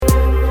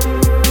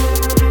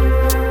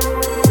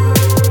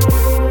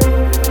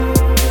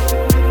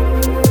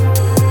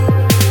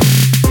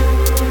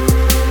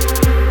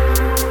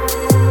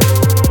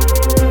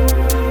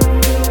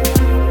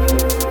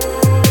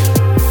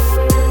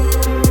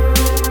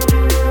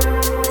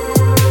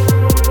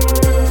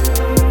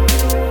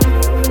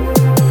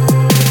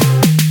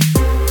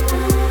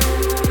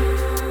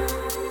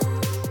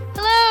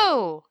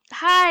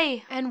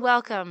and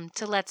welcome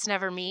to Let's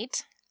Never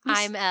Meet.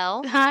 I'm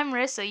Elle. I'm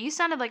Rissa. You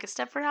sounded like a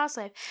Stepford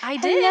housewife. I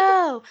did.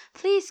 Hello,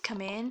 please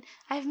come in.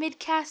 I've made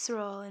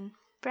casserole and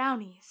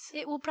brownies.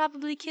 It will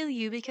probably kill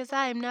you because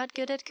I am not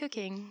good at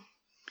cooking.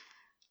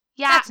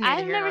 Yeah, That's neither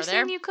I've here never nor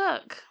there. seen you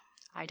cook.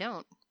 I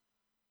don't.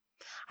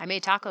 I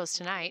made tacos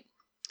tonight.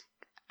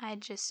 I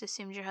just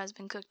assumed your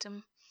husband cooked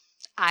them.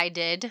 I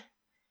did.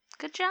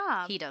 Good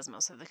job. He does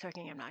most of the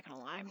cooking, I'm not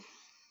gonna lie.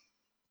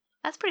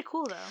 That's pretty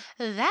cool,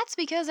 though. That's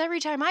because every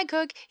time I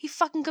cook, he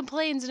fucking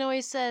complains and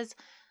always says,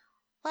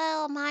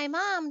 well, my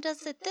mom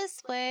does it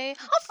this way.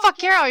 I'll fuck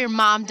care how your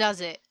mom does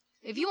it.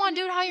 If you want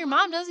to do it how your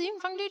mom does it, you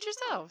can fucking do it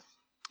yourself.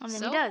 And then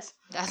So, he does.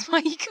 That's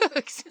why he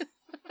cooks.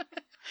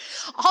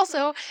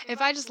 Also, if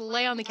I just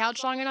lay on the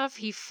couch long enough,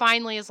 he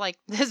finally is like,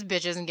 this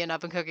bitch isn't getting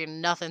up and cooking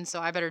nothing, so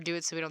I better do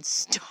it so we don't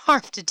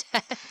starve to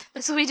death.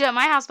 That's what we do at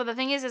my house, but the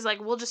thing is like,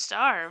 we'll just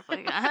starve.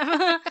 Like,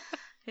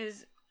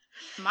 his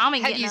mom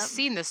ain't Have getting you up.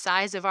 seen the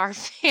size of our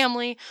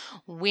family?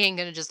 We ain't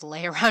gonna just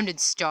lay around and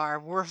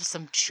starve. We're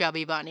some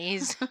chubby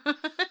bunnies.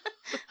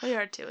 We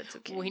are too. It's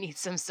okay. We need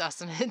some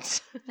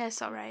sustenance.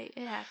 That's all right.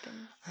 It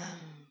happens.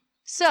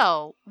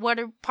 So, what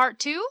are part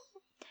 2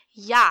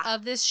 Yeah.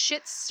 of this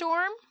shit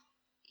storm?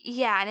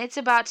 Yeah, and it's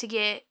about to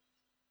get...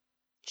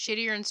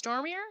 Shittier and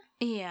stormier?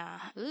 Yeah.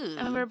 Ooh.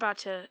 And we're about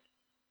to...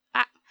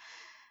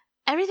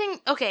 everything...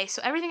 Okay, so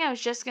everything I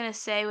was just going to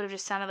say would have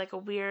just sounded like a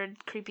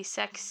weird, creepy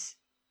sex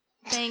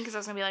thing, because I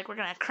was going to be like, we're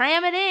going to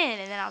cram it in,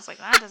 and then I was like,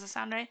 well, that doesn't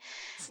sound right.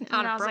 And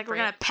then I was like, we're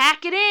going to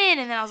pack it in,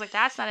 and then I was like,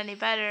 that's not any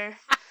better.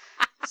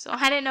 So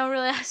I didn't know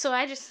really... So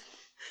I just...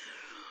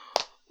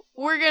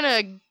 We're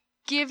gonna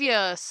give you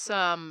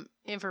some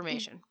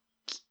information.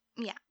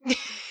 Yeah.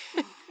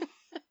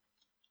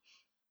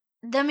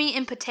 The meat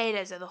and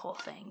potatoes are the whole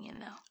thing, you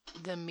know.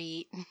 The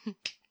meat.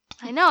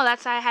 I know,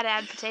 that's why I had to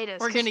add potatoes.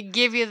 We're gonna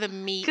give you the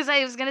meat. Because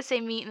I was going to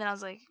say meat, and then I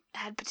was like,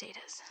 add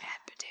potatoes.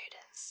 Add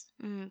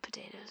potatoes.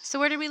 Potatoes. So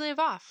where did we leave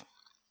off?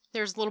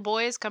 There's little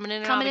boys coming in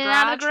and Coming in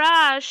out and of the out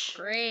garage. of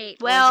the garage. Great.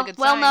 Well, Always a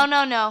good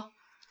sign. no.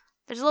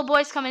 There's little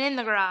boys coming in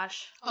the garage.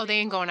 Oh, they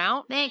ain't going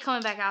out? They ain't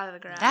coming back out of the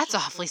garage. That's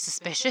awfully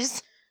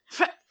suspicious.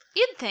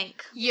 You'd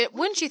think.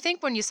 Wouldn't you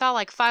think when you saw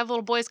like 5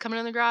 little boys coming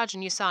in the garage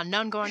and you saw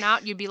none going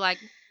out, you'd be like,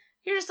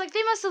 You're just like,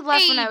 they must have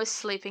left when Hey- I was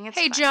sleeping. It's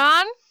hey, fine.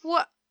 John,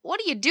 what are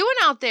you doing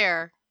out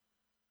there?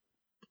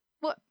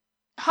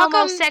 How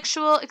come-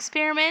 Homosexual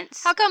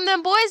experiments. How come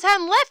them boys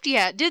hadn't left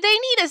yet? Did they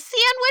need a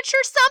sandwich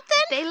or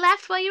something? They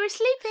left while you were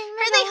sleeping.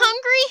 Are they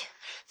hungry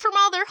from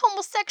all their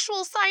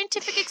homosexual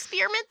scientific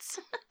experiments?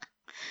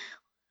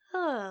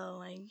 Oh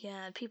my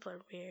god, people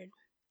are weird.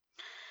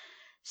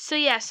 So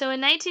in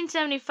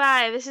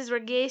 1975, this is where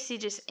Gacy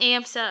just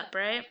amps up,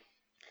 right?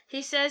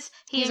 He says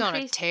He's on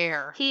a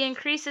tear. he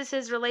increases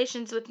his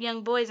relations with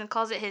young boys and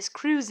calls it his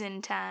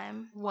cruising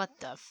time. What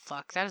the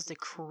fuck? That is the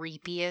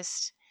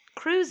creepiest.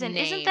 Cruising,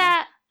 Name. isn't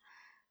that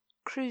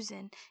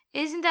cruising?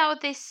 Isn't that what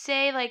they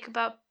say like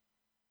about?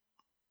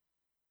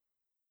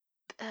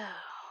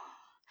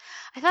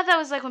 I thought that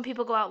was like when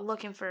people go out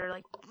looking for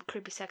like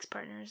creepy sex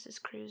partners is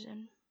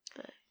cruising,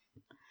 but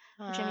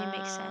which I mean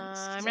makes sense.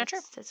 'cause I'm not sure.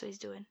 That's what he's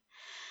doing.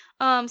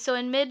 So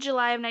in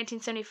mid-July of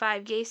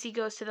 1975, Gacy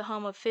goes to the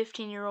home of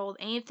 15-year-old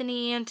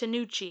Anthony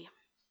Antonucci.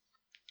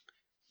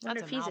 I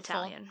wonder if he's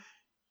Italian.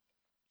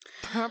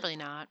 Probably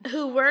not.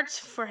 Who works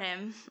for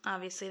him.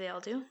 Obviously, they all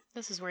do.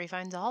 This is where he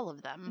finds all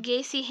of them.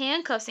 Gacy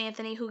handcuffs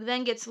Anthony, who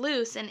then gets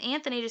loose, and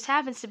Anthony just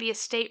happens to be a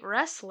state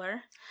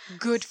wrestler.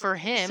 Good for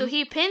him. So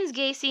he pins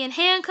Gacy and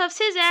handcuffs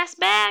his ass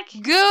back.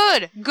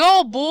 Good!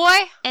 Go, boy!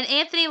 And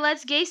Anthony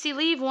lets Gacy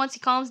leave once he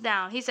calms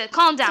down. He said,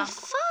 calm down. The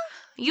fuck?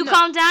 You No.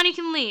 calm down, you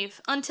can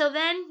leave. Until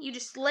then, you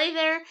just lay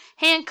there,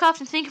 handcuffed,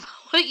 and think about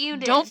what you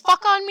did. Don't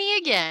fuck on me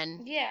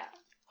again, Yeah.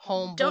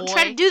 homeboy. Don't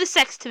try to do the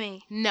sex to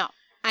me. No,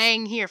 I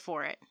ain't here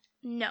for it.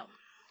 No.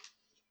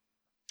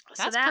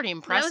 That's pretty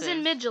impressive. That was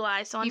in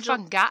mid-July. So on You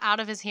fucking got out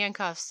of his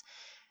handcuffs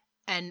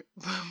and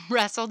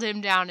wrestled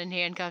him down and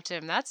handcuffed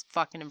him. That's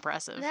fucking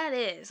impressive. That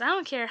is. I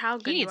don't care how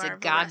good He you needs are a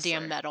of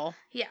goddamn wrestler. medal.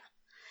 Yeah.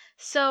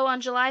 So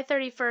on July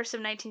 31st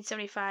of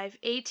 1975,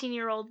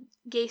 18-year-old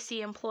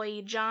Gacy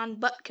employee John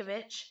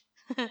Butkovich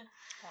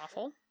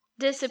Awful.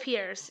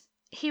 disappears.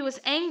 He was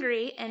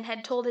angry and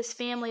had told his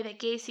family that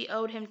Gacy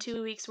owed him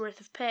 2 weeks'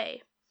 worth of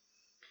pay.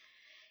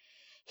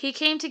 He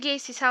came to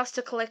Gacy's house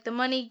to collect the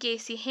money.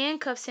 Gacy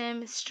handcuffs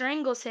him,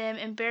 strangles him,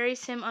 and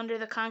buries him under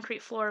the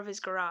concrete floor of his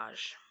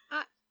garage.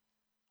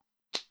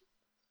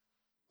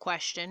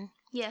 Question.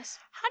 Yes.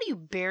 How do you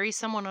bury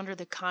someone under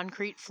the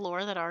concrete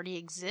floor that already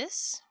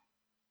exists?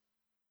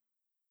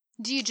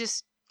 Do you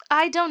just...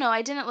 I don't know.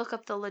 I didn't look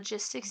up the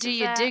logistics Do of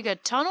you that. dig a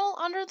tunnel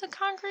under the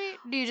concrete?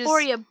 Do you just Or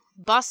you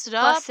bust it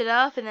up bust it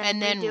up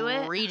and then redo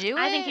it? redo it?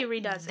 I think he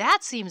redoes it.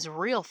 That seems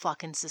real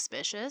fucking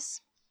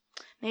suspicious.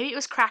 Maybe it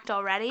was cracked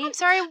already. I'm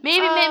sorry.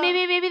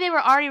 Maybe they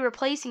were already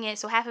replacing it,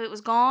 so half of it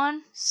was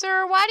gone.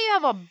 Sir, why do you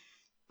have a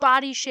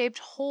body-shaped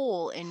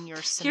hole in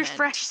your cement? Your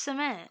fresh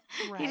cement.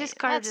 Right. He just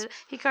carved it.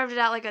 He carved it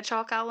out like a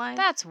chalk outline.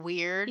 That's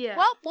weird. Yeah.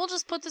 Well, we'll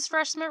just put this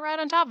fresh cement right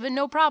on top of it.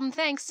 No problem.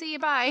 Thanks. See you.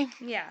 Bye.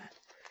 Yeah.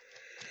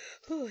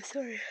 Oh,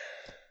 sorry.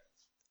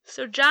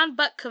 So John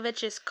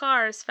Butkovich's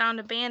car is found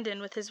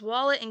abandoned with his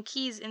wallet and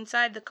keys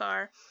inside the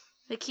car.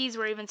 The keys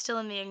were even still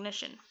in the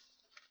ignition.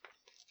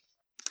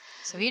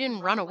 So he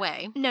didn't run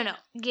away. No.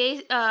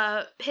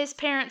 His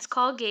parents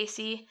called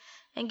Gacy,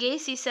 and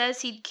Gacy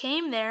says he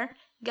came there,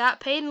 got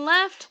paid and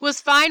left.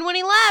 Was fine when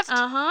he left.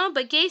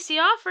 But Gacy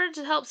offered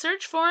to help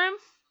search for him.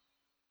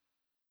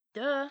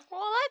 Duh.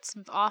 Well, that's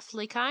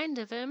awfully kind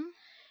of him.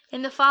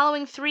 In the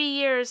following 3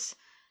 years,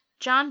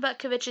 John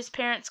Butkovich's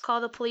parents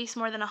called the police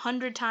more than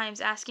 100 times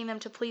asking them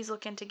to please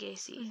look into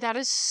Gacy. That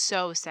is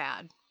so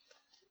sad.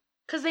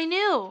 'Cause they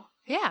knew.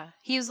 Yeah,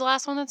 he was the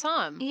last one that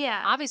saw him.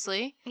 Yeah.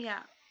 Obviously.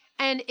 Yeah.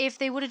 And if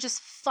they would have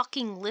just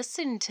fucking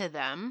listened to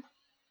them,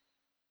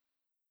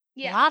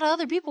 Yeah. a lot of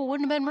other people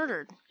wouldn't have been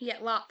murdered. Yeah,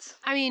 lots.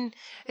 I mean,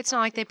 it's not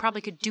like they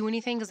probably could do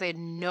anything because they had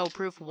no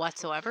proof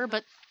whatsoever,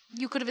 but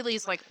you could have at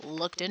least, like,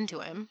 looked into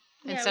him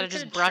instead of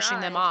just brushing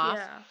them off.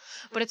 Yeah.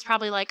 But it's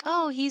probably like,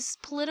 oh, he's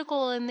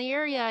political in the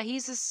area.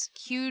 He's this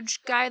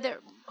huge guy that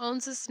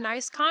owns this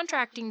nice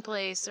contracting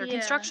place or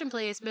construction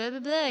place, blah, blah,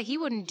 blah. He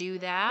wouldn't do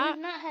that.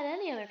 We've not had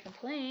any other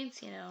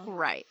complaints, you know.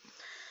 Right.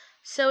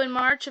 So in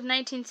March of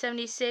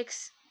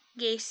 1976,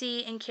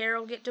 Gacy and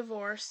Carol get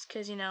divorced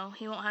because, you know,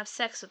 he won't have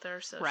sex with her,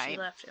 so she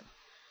left him.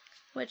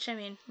 Which, I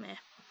mean, meh.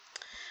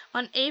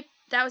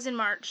 That was in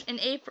March. In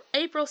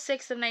April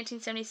 6th of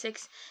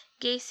 1976,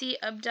 Gacy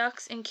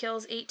abducts and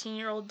kills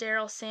 18-year-old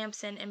Daryl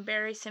Sampson and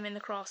buries him in the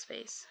crawl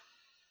space.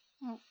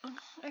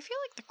 I feel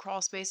like the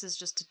crawl space is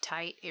just a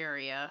tight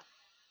area.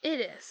 It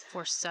is.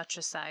 For such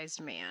a sized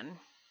man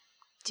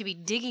to be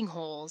digging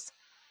holes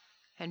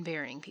and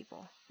burying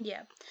people.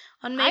 Yeah.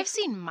 I've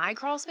seen my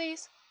crawl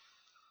space,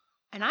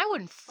 and I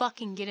wouldn't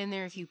fucking get in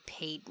there if you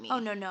paid me. Oh,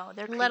 no.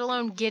 They're Let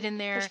alone get in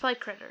there. There's probably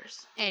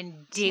critters.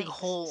 And dig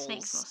holes.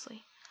 Snakes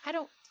mostly. I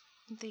don't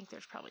think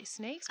there's probably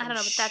snakes. I don't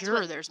know, but that's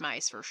sure there's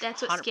mice for sure.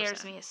 That's what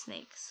scares me is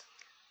snakes.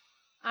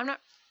 I'm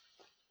not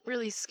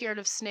really scared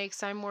of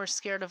snakes. I'm more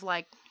scared of,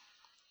 like,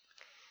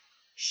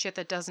 shit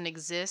that doesn't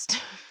exist.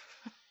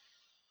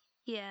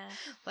 Yeah.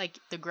 Like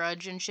The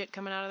Grudge and shit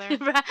coming out of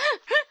there.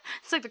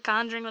 It's like The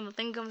Conjuring when the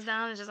thing comes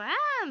down. It's just like,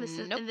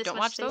 don't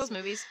watch those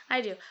movies.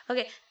 I do.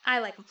 Okay, I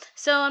like them.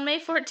 So on May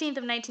 14th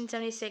of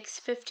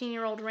 1976,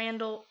 15-year-old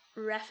Randall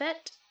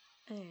Reffett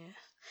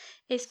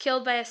is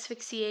killed by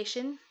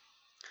asphyxiation.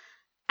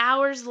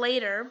 Hours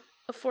later,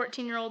 a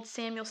 14-year-old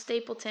Samuel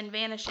Stapleton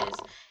vanishes,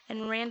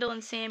 and Randall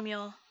and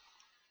Samuel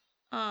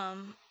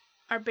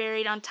are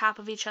buried on top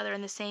of each other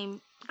in the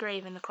same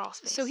grave in the crawl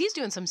space. So he's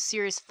doing some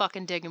serious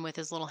fucking digging with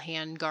his little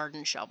hand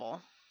garden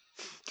shovel.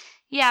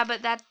 Yeah,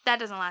 but that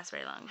doesn't last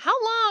very long. How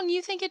long do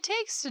you think it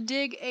takes to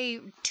dig a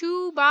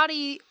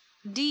 2-body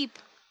deep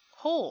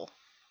hole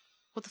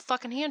with a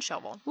fucking hand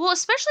shovel? Well,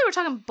 especially we're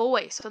talking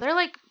boys, so they're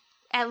like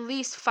at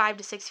least 5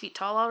 to 6 feet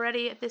tall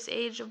already at this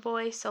age of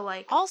boys. So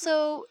like,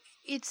 also,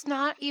 it's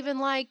not even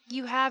like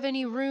you have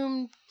any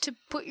room to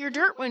put your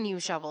dirt when you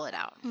shovel it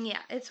out.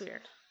 Yeah, it's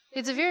weird.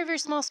 It's a very, very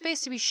small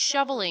space to be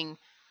shoveling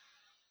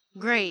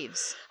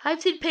graves.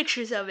 I've seen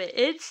pictures of it.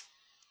 It's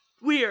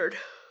weird.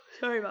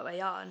 Sorry about my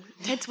yawn.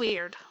 It's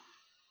weird.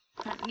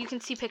 You can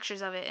see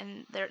pictures of it,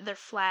 and they're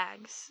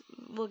flags.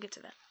 We'll get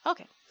to that.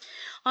 Okay.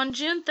 On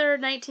June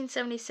 3rd,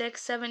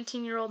 1976,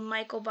 17-year-old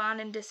Michael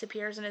Bonin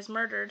disappears and is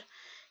murdered.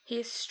 He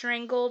is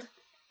strangled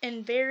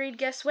and buried,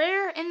 guess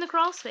where? In the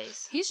crawl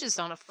space. He's just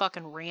on a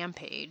fucking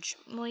rampage.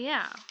 Well,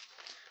 yeah.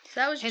 So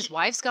that was his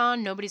wife's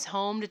gone. Nobody's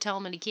home to tell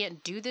him that he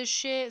can't do this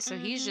shit. So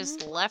he's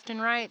just left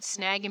and right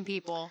snagging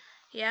people.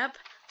 Yep.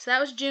 So that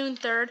was June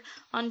 3rd.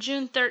 On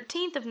June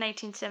 13th of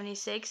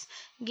 1976,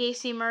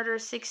 Gacy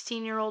murders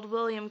 16-year-old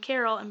William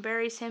Carroll and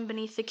buries him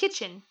beneath the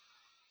kitchen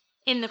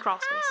in the crawl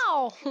space.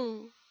 Ow!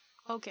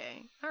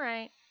 Okay. All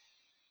right.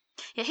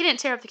 Yeah, he didn't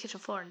tear up the kitchen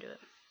floor and do it.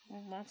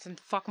 Well, that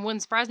fucking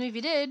wouldn't surprise me if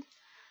he did.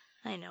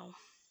 I know.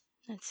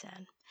 That's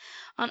sad.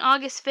 On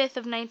August 5th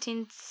of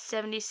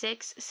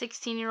 1976,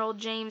 16-year-old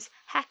James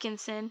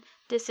Hackinson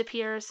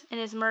disappears and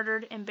is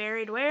murdered and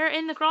buried where?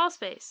 In the crawl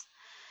space.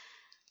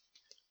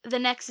 The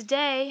next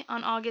day,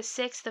 on August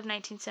 6th of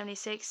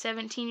 1976,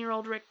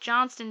 17-year-old Rick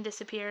Johnston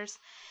disappears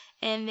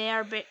and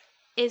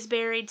is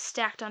buried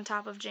stacked on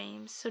top of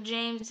James. So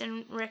James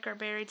and Rick are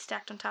buried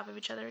stacked on top of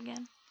each other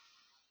again.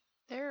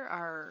 There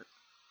are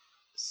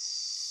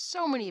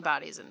so many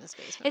bodies in this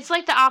basement. It's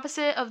like the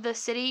opposite of the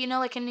city. You know,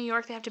 like in New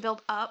York, they have to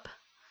build up.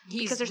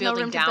 Because there's no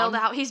room to build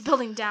out. He's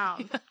building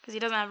down because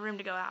he doesn't have room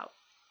to go out.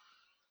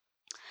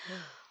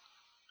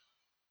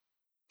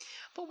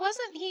 But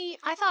wasn't he...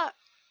 I thought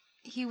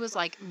he was,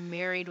 like,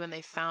 married when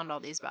they found all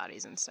these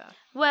bodies and stuff.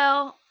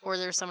 Well... Or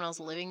there's someone else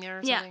living there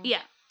or something?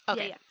 Yeah.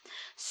 Okay. Yeah.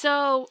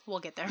 So...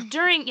 We'll get there.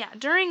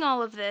 During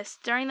all of this,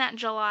 during that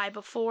July,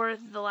 before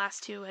the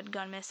last two had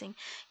gone missing,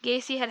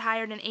 Gacy had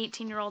hired an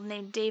 18-year-old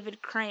named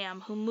David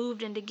Cram, who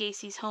moved into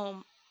Gacy's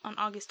home on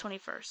August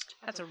 21st.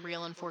 That's a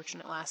real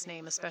unfortunate last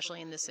name,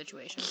 especially in this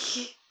situation.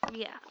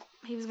 Yeah,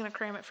 he was going to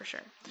cram it for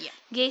sure. Yeah.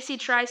 Gacy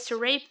tries to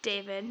rape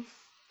David,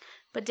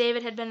 but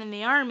David had been in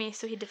the army,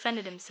 so he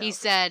defended himself. He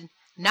said,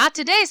 "Not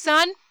today,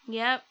 son!"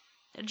 Yep.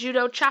 A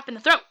judo chop in the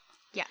throat.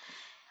 Yeah.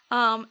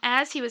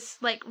 As he was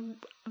like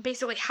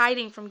basically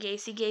hiding from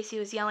Gacy, Gacy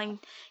was yelling,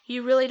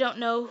 "You really don't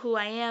know who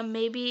I am.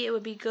 Maybe it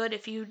would be good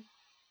if you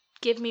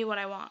give me what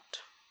I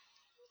want."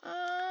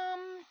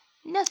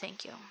 No,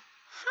 thank you.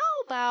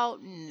 How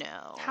about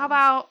no? How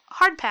about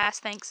hard pass,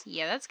 thanks.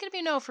 Yeah, that's gonna be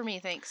a no for me,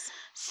 thanks.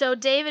 So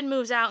David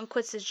moves out and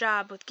quits his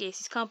job with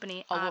Gacy's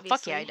company. Oh, obviously. well,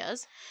 fuck yeah, he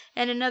does.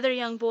 And another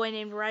young boy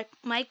named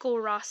Michael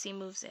Rossi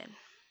moves in.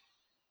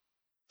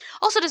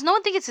 Also, does no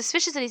one think it's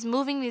suspicious that he's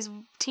moving these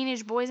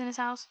teenage boys in his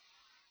house?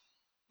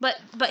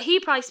 But he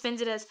probably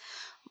spins it as,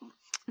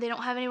 they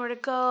don't have anywhere to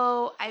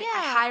go. I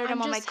hired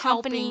them on my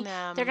company.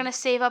 They're going to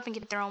save up and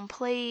get their own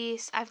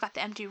place. I've got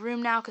the empty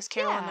room now because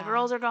Carol and the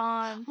girls are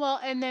gone.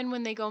 Well, and then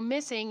when they go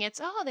missing, it's,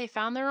 they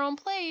found their own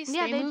place.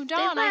 Yeah, they moved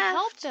on. Left. I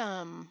helped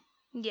them.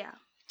 Yeah.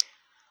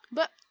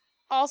 But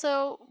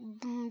also,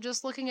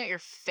 just looking at your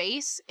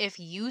face, if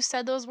he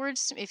said those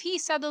words to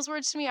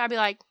me, I'd be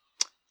like,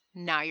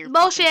 nah, you're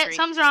bullshit.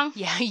 Something's wrong.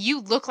 Yeah,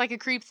 you look like a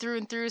creep through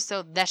and through,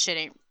 so that's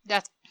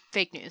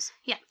fake news.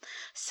 Yeah.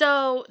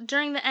 So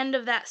during the end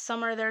of that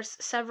summer, there's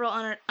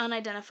several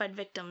unidentified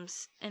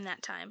victims in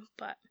that time,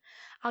 but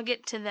I'll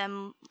get to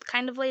them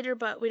kind of later,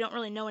 but we don't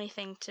really know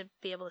anything to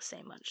be able to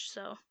say much.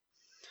 So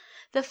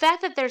the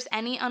fact that there's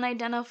any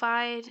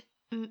unidentified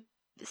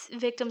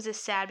victims is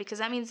sad because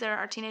that means there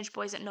are teenage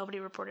boys that nobody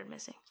reported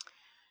missing.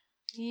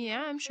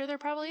 Yeah, I'm sure there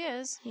probably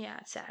is. Yeah,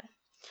 it's sad.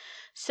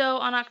 So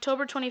on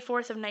October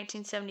 24th of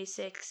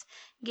 1976,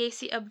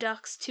 Gacy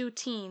abducts two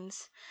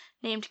teens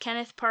named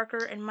Kenneth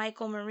Parker and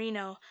Michael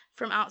Marino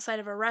from outside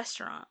of a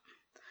restaurant.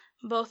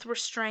 Both were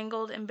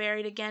strangled and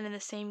buried again in the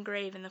same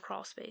grave in the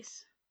crawl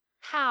space.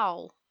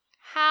 How?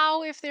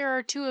 How, if there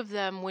are two of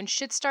them, when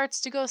shit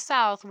starts to go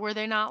south, were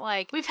they not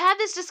like... We've had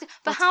this discussion,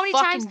 but how many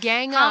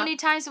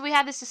times have we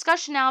had this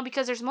discussion now?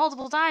 Because there's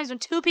multiple times when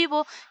two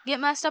people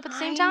get messed up at the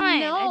same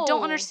time. I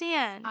don't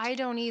understand. I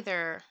don't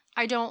either.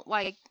 I don't,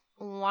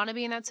 want to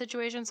be in that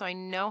situation, so I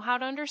know how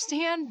to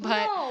understand,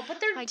 but... No,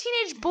 but they're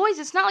teenage boys.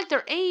 It's not like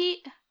they're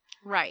 8.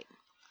 Right.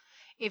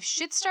 If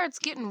shit starts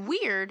getting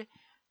weird,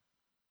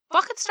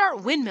 fucking start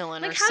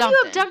windmilling or something. How do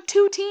you abduct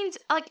two teens,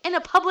 in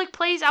a public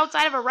place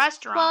outside of a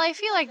restaurant? Well, I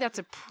feel like that's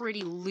a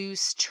pretty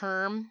loose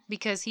term,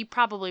 because he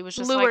probably was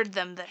just lured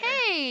them there.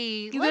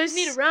 Hey, you guys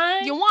need a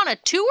ride? You want a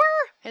tour?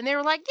 And they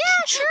were like,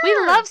 yeah, sure. We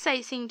love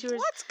sightseeing tours.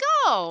 Let's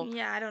go.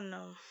 Yeah, I don't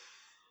know.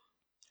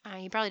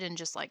 He probably didn't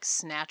just,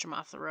 snatch them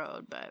off the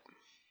road, but...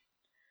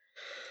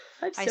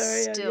 I'm sorry,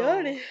 I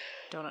still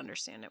don't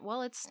understand it.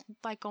 Well, it's,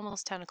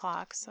 almost 10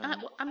 o'clock, so...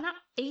 I'm not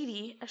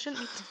 80. I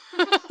shouldn't be...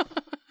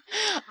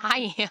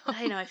 I am.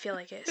 I know, I feel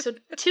like it. So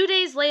 2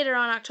 days later,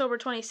 on October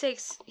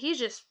 26th, he's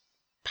just...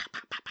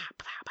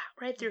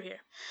 right through here.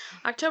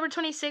 October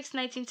 26th,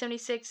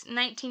 1976,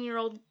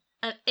 19-year-old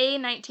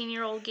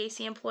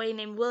Gacy employee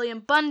named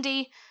William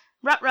Bundy,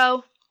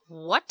 Rutrow.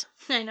 What?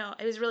 I know,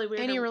 it was really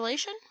weird. Any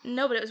relation?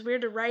 No, but it was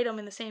weird to write them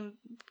in the same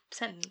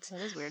sentence.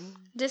 That is weird.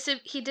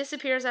 He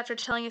disappears after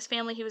telling his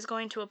family he was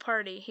going to a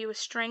party. He was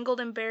strangled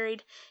and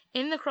buried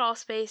in the crawl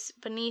space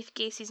beneath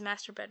Gacy's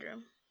master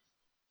bedroom.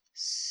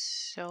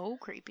 So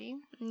creepy.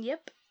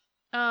 Yep.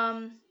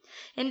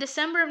 In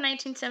December of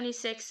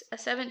 1976, a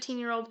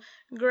 17-year-old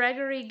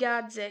Gregory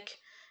Godzik,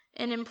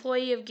 an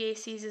employee of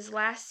Gacy's, is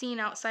last seen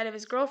outside of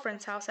his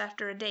girlfriend's house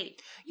after a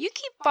date. You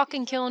keep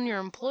fucking killing your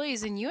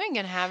employees and you ain't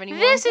gonna have any more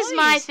This employees. is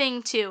my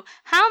thing, too.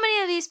 How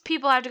many of these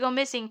people have to go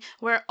missing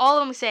where all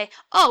of them say,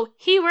 oh,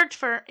 he worked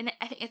for, and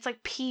I think it's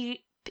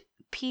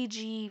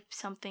PG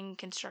something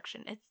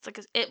construction.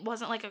 It's it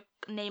wasn't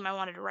a name I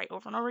wanted to write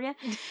over and over again.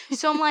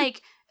 So I'm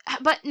like,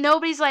 but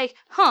nobody's like,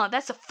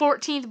 that's the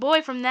 14th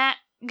boy from that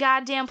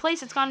goddamn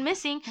place that's gone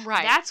missing.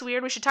 Right. That's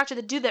weird. We should talk to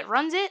the dude that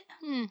runs it.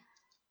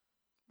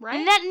 Right?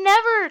 And that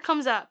never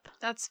comes up.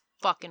 That's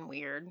fucking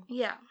weird.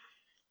 Yeah.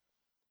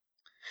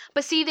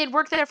 But see, they'd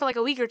worked there for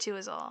a week or two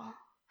is all.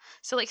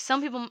 So some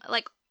people,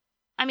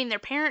 their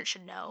parents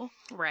should know.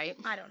 Right.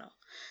 I don't know.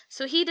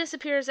 So he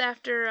disappears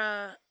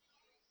after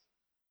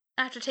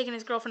taking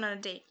his girlfriend on a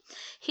date.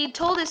 He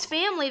told his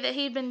family that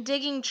he'd been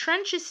digging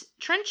trenches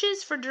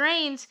for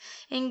drains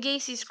in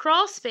Gacy's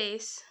crawl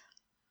space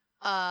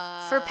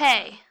for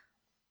pay.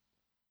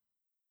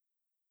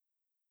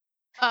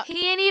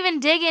 He ain't even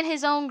digging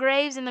his own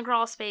graves in the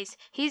crawl space.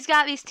 He's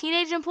got these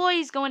teenage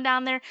employees going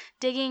down there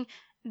digging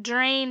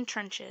drain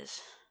trenches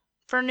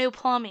for new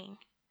plumbing.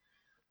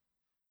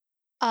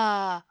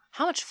 How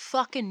much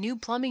fucking new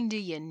plumbing do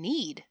you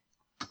need?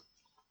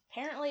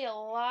 Apparently a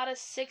lot of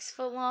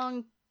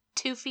 6-foot-long,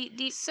 2 feet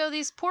deep. So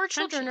these poor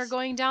children are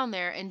going down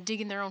there and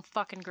digging their own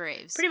fucking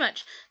graves. Pretty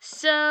much.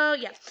 So,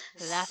 yeah.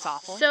 That's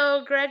awful.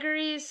 So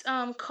Gregory's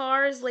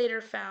car is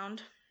later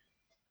found.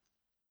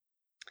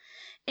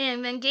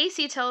 And then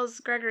Gacy tells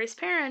Gregory's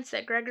parents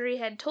that Gregory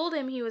had told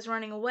him he was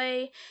running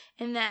away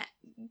and that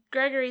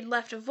Gregory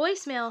left a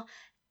voicemail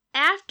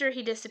after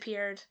he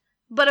disappeared.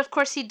 But of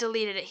course he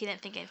deleted it. He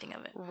didn't think anything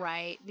of it.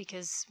 Right,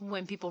 because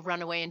when people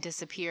run away and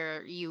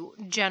disappear, you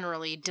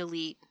generally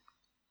delete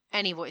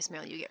any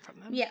voicemail you get from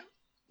them. Yeah.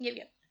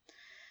 Yep.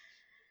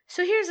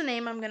 So here's a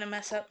name I'm going to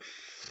mess up.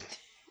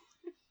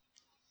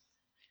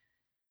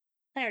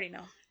 I already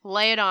know.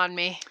 Lay it on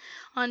me.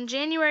 On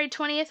January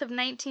 20th of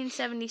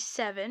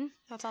 1977.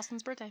 That's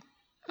Austin's birthday.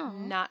 Oh.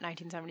 Not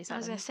 1977. I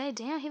was going to say,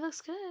 damn, he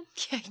looks good.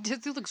 Yeah,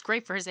 he looks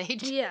great for his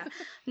age. Yeah.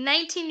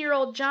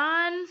 19-year-old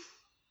John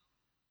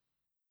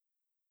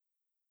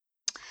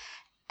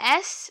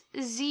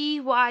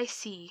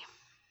SZYC.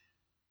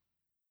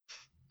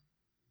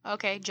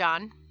 Okay,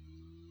 John.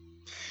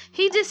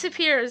 He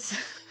disappears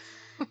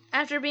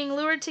after being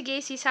lured to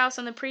Gacy's house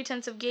on the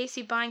pretense of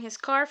Gacy buying his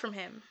car from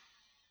him.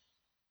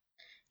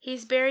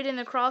 He's buried in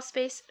the crawl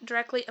space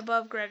directly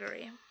above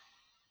Gregory.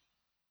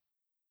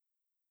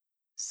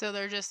 So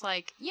they're just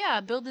like,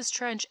 yeah, build this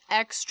trench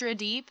extra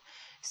deep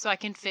so I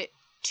can fit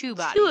two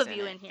bodies Two of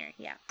you in here,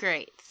 yeah.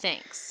 Great,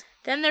 thanks.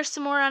 Then there's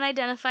some more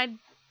unidentified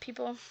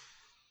people.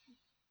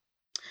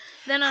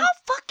 Then How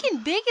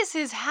fucking big is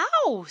his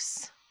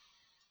house?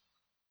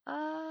 But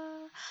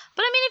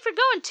I mean, if you're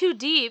going too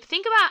deep,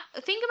 think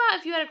about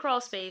if you had a crawl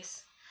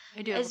space.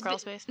 I do have a crawl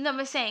space. No,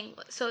 I'm saying,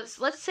 so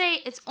let's say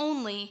it's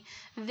only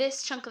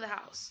this chunk of the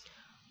house.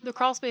 The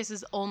crawl space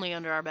is only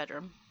under our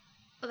bedroom.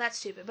 Well, that's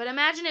stupid. But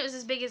imagine it was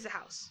as big as the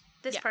house.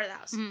 This part of the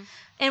house. Mm-hmm.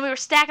 And we were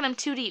stacking them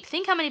too deep.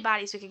 Think how many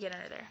bodies we could get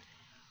under there.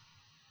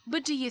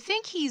 But do you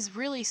think he's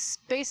really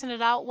spacing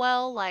it out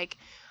well? Like,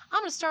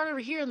 I'm going to start over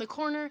here in the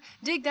corner,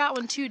 dig that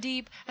one too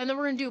deep, and then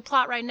we're going to do a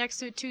plot right next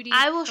to it too deep.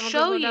 I will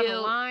show down the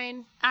you.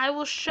 line. I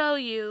will show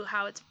you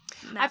how it's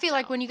mapped I feel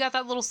like out. when you got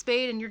that little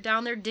spade and you're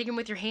down there digging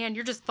with your hand,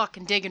 you're just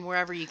fucking digging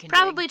wherever you can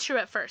Probably true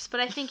at first,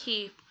 but I think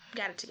he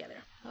got it together.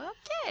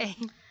 Okay.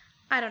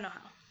 I don't know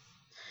how.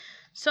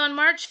 So on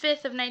March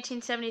 5th of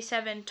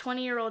 1977,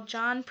 20-year-old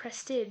John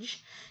Prestige?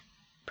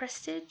 I don't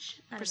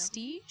know.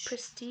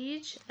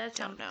 Prestige? That's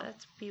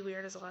be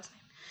weird as a last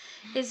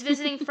name. Is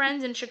visiting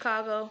friends in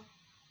Chicago.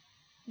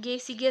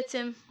 Gacy gets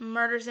him,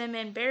 murders him,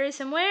 and buries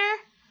him where?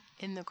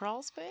 In the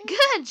crawl space?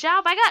 Good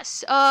job. I got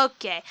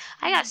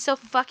so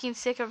fucking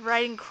sick of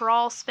writing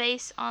crawl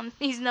space on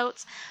these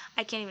notes.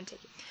 I can't even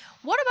take it.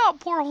 What about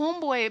poor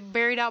homeboy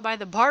buried out by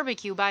the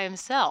barbecue by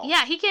himself?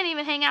 Yeah, he can't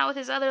even hang out with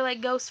his other like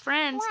ghost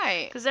friends.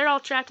 Right. Because they're all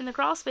trapped in the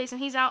crawl space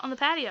and he's out on the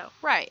patio.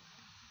 Right.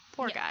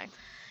 Poor guy.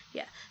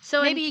 Yeah.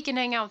 So maybe he can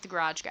hang out with the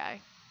garage guy.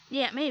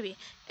 Yeah, maybe.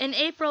 In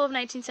April of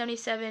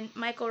 1977,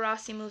 Michael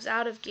Rossi moves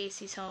out of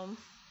Gacy's home.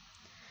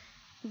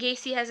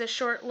 Gacy has a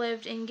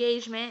short-lived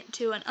engagement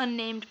to an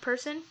unnamed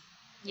person.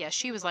 Yeah,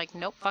 she was like,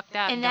 nope, fuck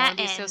that. And don't that want to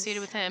be ends.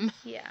 associated with him.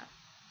 Yeah.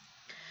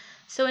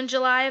 So in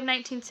July of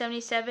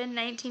 1977,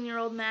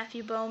 19-year-old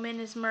Matthew Bowman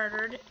is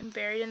murdered and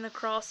buried in the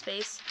crawl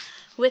space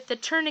with the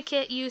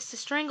tourniquet used to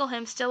strangle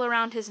him still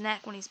around his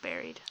neck when he's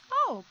buried.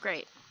 Oh,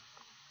 great.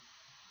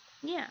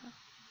 Yeah.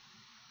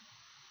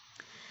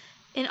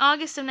 In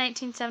August of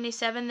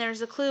 1977,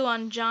 there's a clue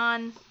on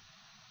John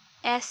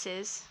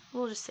S.'s,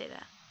 we'll just say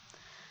that,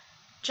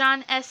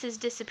 John S.'s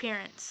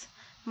disappearance.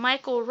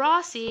 Michael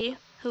Rossi,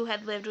 who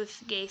had lived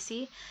with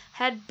Gacy,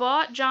 had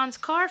bought John's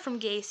car from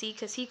Gacy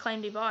because he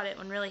claimed he bought it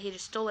when really he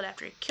just stole it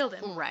after he killed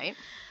him. Right.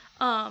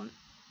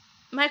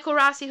 Michael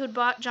Rossi, who'd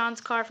bought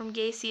John's car from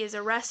Gacy, is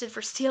arrested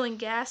for stealing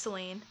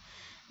gasoline,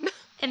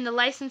 and the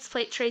license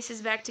plate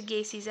traces back to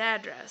Gacy's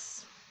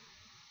address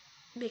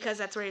because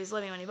that's where he was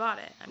living when he bought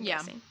it, I'm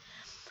guessing.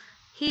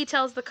 He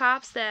tells the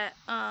cops that,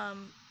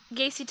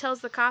 Gacy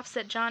tells the cops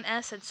that John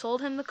S. had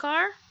sold him the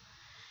car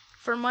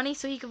for money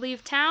so he could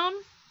leave town,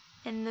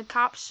 and the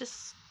cops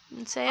just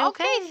say,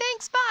 okay,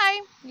 thanks, bye.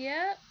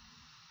 Yeah.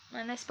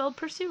 And I spelled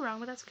pursue wrong,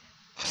 but that's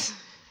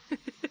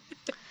okay.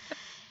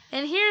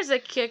 And here's a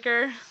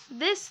kicker.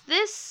 This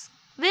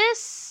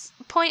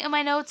point of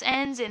my notes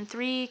ends in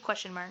 3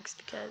 question marks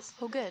because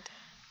Oh, good.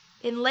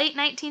 in late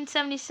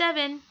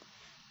 1977,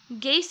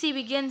 Gacy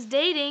begins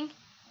dating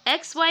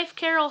ex-wife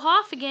Carol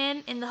Hoff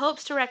again in the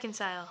hopes to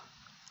reconcile.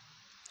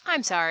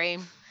 I'm sorry.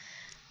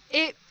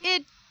 It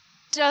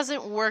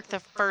doesn't work the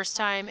first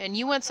time, and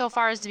you went so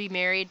far as to be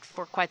married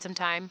for quite some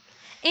time.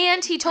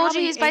 And he told you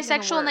Probably he's ain't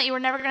gonna bisexual and that work. you were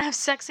never going to have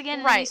sex again.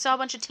 And Right. then you saw a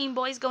bunch of teen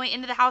boys going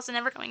into the house and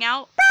never coming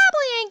out.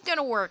 Probably ain't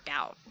gonna work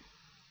out.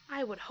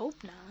 I would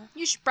hope not.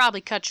 You should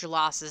probably cut your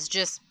losses.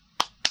 Just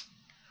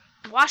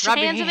Wash your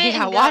rub hands of it and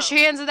yeah, go. wash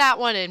your hands of that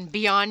one and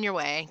be on your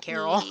way,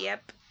 Carol.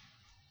 Yep.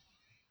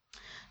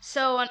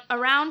 So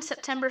around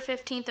September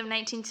 15th of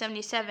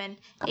 1977,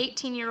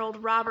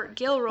 18-year-old Robert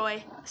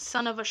Gilroy,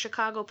 son of a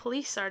Chicago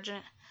police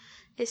sergeant,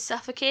 is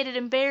suffocated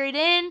and buried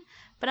in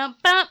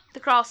the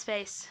crawl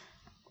space.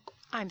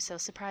 I'm so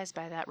surprised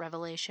by that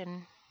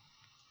revelation.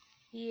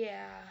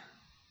 Yeah.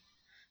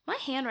 My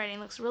handwriting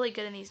looks really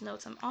good in these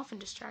notes. I'm often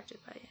distracted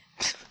by it.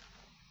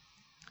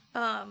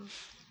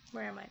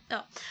 Where am I?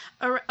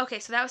 Oh. Okay,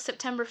 so that was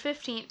September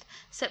 15th.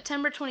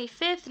 September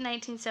 25th,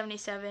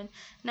 1977,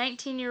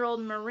 19-year-old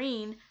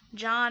Marine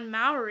John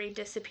Mowry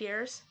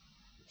disappears,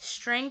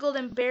 strangled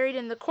and buried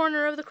in the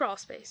corner of the crawl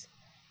space.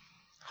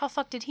 How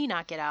fuck did he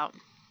not get out?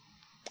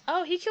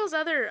 Oh, he kills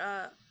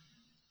other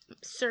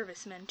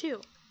servicemen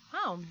too.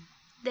 Oh.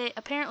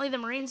 Apparently the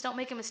Marines don't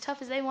make him as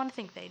tough as they want to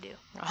think they do.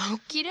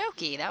 Okie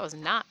dokie. That was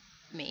not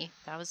me.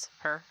 That was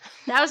her.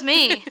 That was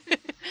me.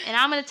 And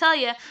I'm going to tell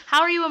you,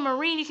 how are you a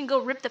Marine? You can go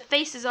rip the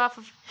faces off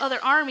of other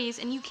armies,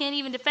 and you can't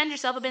even defend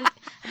yourself against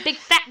a big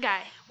fat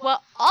guy.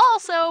 Well,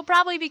 also,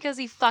 probably because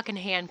he fucking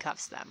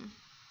handcuffs them.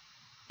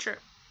 True.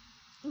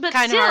 But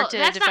Kind of still, hard to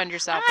that's defend not,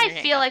 yourself I when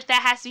you're feel like handcuffed.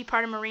 that has to be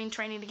part of Marine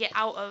training to get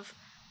out of,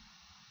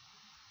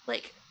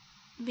 like,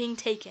 being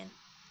taken.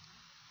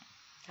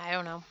 I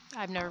don't know.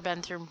 I've never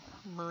been through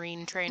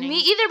Marine training. Me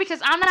either,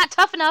 because I'm not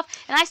tough enough,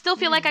 and I still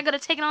feel like I could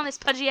have taken on this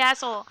pudgy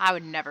asshole. I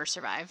would never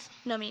survive.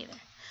 No, me either.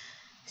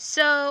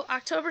 So,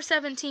 October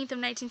 17th of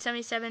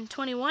 1977,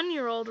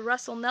 21-year-old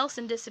Russell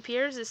Nelson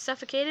disappears, is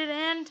suffocated,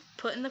 and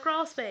put in the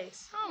crawl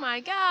space. Oh my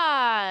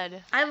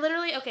god. I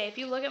literally, okay, if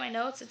you look at my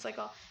notes, it's like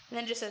all, and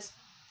then it just says,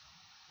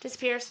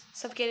 disappears,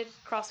 suffocated,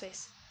 crawl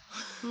space.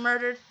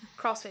 Murdered,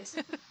 crawl space.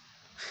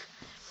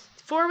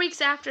 4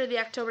 weeks after the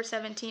October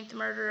 17th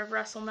murder of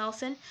Russell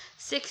Nelson,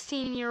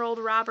 16-year-old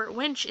Robert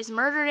Winch is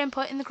murdered and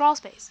put in the crawl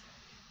space.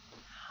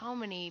 How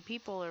many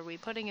people are we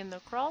putting in the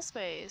crawl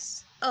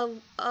space? It's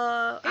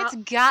It's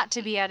got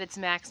to be at its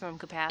maximum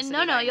capacity.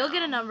 no, by you'll now.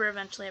 get a number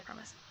eventually, I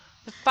promise.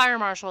 The fire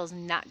marshal is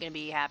not going to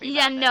be happy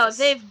Yeah, about no, this.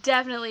 they've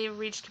definitely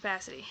reached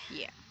capacity.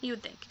 Yeah, You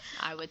would think.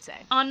 I would say.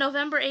 On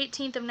November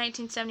 18th of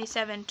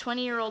 1977,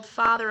 20-year-old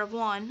father of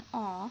one,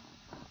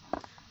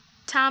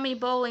 Tommy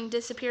Bowling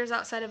disappears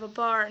outside of a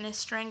bar and is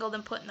strangled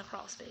and put in the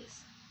crawl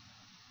space.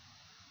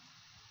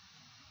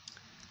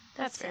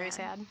 That's very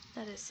sad.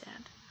 That is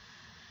sad.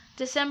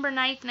 December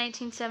 9th,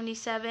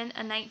 1977,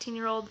 a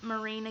 19-year-old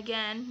Marine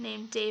again,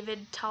 named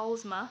David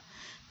Talsma,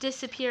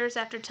 disappears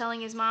after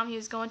telling his mom he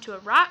was going to a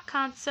rock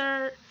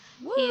concert.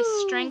 Woo! He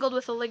is strangled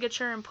with a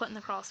ligature and put in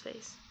the crawl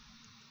space.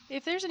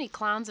 If there's any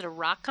clowns at a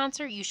rock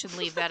concert, you should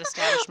leave that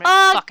establishment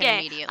fucking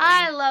immediately.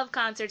 I love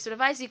concerts, but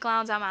if I see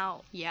clowns, I'm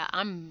out. Yeah,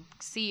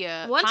 see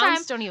ya. One Clowns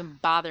time- don't even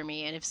bother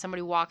me, and if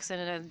somebody walks in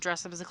and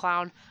dressed up as a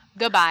clown,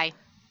 goodbye.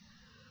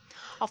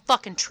 I'll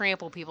fucking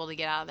trample people to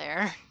get out of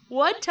there.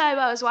 One time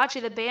I was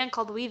watching a band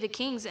called We the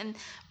Kings, and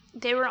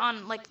they were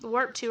on, like, the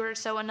Warped Tour,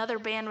 so another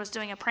band was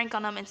doing a prank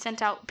on them and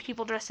sent out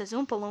people dressed as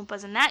Oompa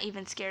Loompas, and that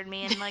even scared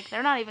me, and, like,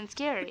 they're not even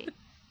scary.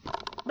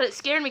 But it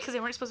scared me because they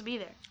weren't supposed to be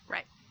there.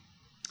 Right.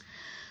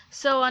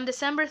 So on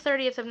December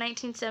 30th of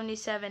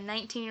 1977,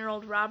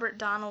 19-year-old Robert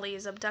Donnelly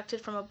is abducted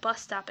from a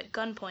bus stop at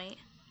gunpoint.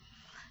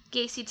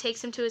 Gacy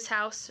takes him to his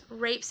house,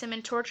 rapes him,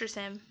 and tortures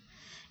him.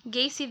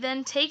 Gacy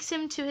then takes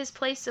him to his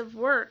place of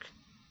work,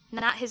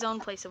 not his own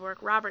place of work,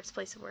 Robert's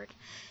place of work,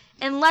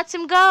 and lets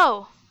him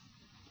go.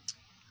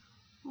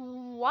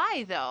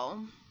 Why, though?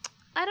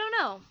 I don't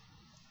know.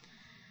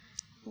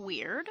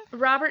 Weird.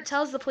 Robert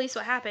tells the police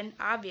what happened,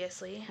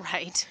 obviously.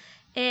 Right.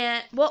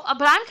 And, well,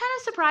 but I'm kind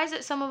of surprised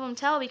that some of them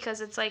tell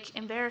because it's, like,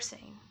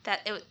 embarrassing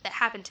that that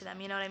happened to them,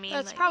 you know what I mean?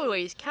 That's Like, probably what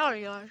he's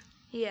counting on.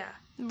 yeah,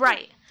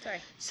 right. Sorry.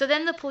 So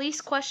then the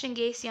police question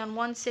Gacy on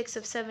 1/6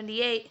 of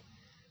 78.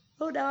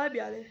 Oh, now I'm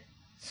yawning.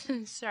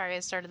 Sorry, I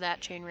started that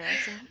chain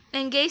reaction.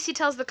 And Gacy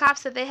tells the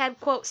cops that they had,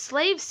 quote,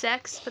 slave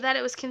sex, but that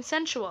it was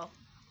consensual.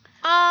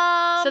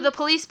 So the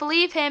police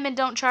believe him and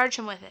don't charge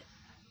him with it.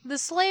 The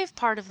slave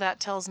part of that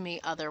tells me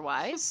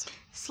otherwise.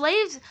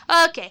 Slaves,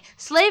 okay,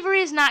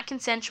 slavery is not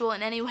consensual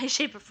in any way,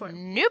 shape, or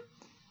form. Nope.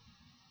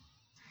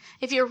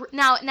 If you're,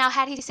 now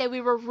had he say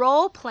we were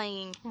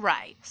role-playing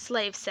Right.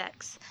 slave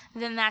sex,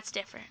 then that's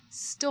different.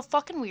 Still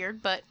fucking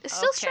weird, but It's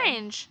still okay.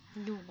 strange.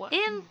 What?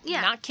 And,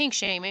 yeah. Not kink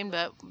shaming,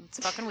 but it's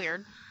fucking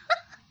weird.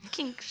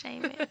 Kink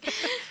shaming.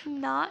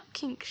 Not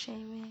kink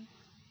shaming.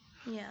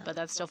 Yeah. But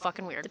that's still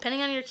fucking weird.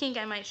 Depending on your kink,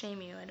 I might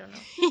shame you. I don't know.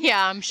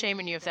 Yeah, I'm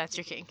shaming you if that's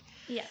your kink.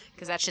 Yeah.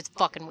 Because that shit's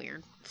fucking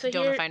weird. So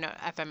Don't know here-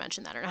 if I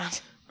mentioned that or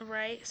not.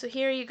 Right. So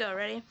here you go.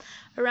 Ready?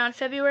 Around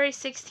February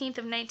 16th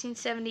of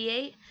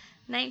 1978,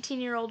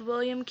 19-year-old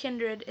William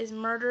Kindred is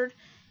murdered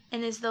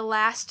and is the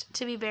last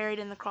to be buried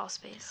in the crawl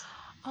space.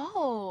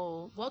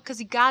 Oh, well, because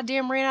he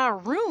goddamn ran out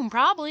of room,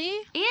 probably.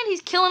 And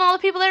he's killing all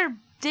the people that are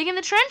digging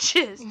the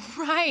trenches.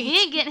 Right. He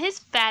ain't getting his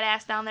fat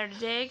ass down there to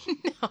dig.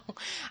 No,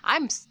 I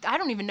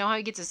don't even know how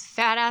he gets his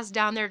fat ass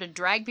down there to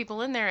drag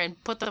people in there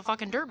and put the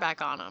fucking dirt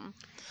back on him.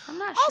 I'm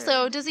not sure.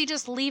 Also, does he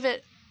just leave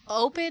it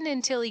open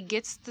until he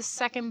gets the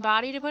second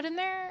body to put in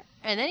there,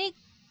 and then he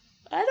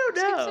I don't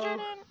sticks it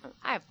in?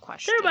 I have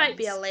questions. There might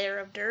be a layer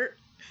of dirt.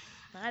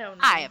 I don't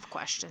know. I have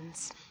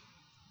questions.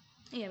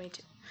 Yeah, me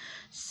too.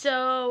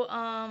 So,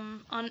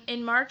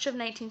 in March of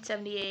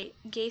 1978,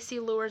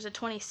 Gacy lures a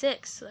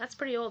 26. So that's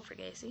pretty old for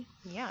Gacy.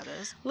 Yeah, it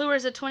is.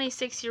 Lures a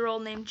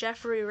 26-year-old named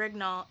Jeffrey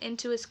Rignall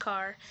into his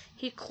car.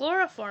 He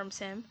chloroforms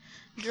him,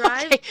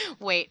 drives...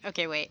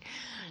 Okay, wait.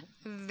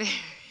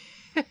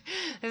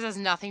 This has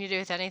nothing to do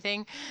with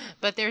anything,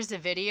 but there's a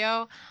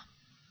video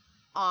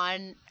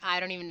on, I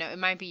don't even know, it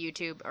might be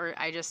YouTube, or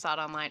I just saw it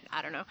online,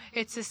 I don't know.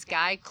 It's this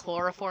guy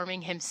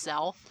chloroforming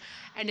himself,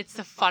 and it's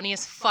the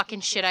funniest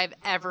fucking shit I've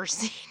ever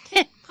seen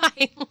in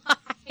my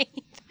life.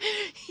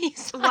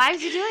 He's like, Why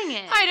is he doing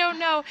it? I don't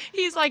know.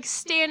 He's like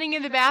standing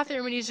in the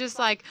bathroom and he's just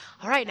like,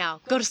 all right, now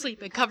go to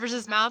sleep, and covers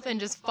his mouth and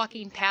just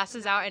fucking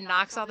passes out and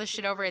knocks all the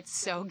shit over. It's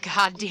so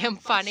goddamn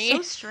funny.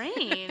 So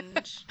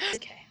strange.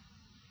 Okay.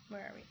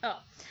 Where are we? Oh.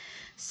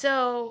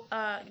 So,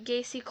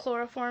 Gacy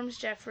chloroforms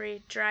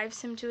Jeffrey,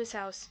 drives him to his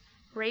house,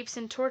 rapes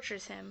and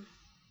tortures him,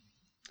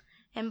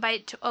 and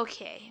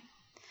okay,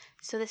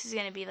 so this is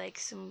gonna be like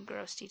some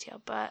gross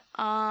detail, but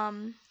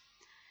so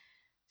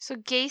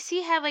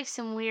Gacy had like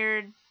some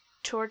weird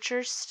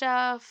torture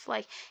stuff.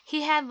 Like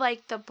he had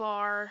like the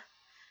bar.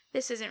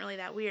 This isn't really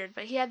that weird,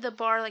 but he had the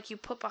bar like you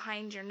put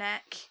behind your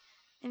neck,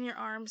 and your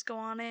arms go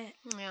on it.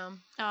 Yeah.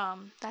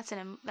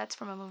 That's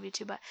from a movie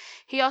too. But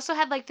he also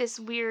had like this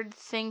weird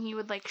thing he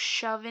would like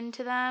shove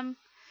into them.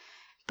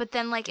 But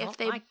then like if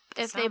they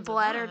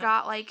bled or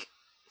got like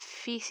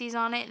feces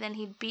on it, then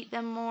he'd beat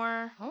them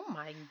more. Oh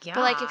my god.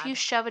 But like if you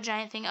shove a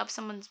giant thing up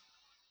someone's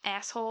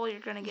asshole, you're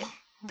gonna get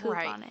poop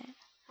on it.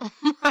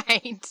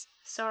 Right.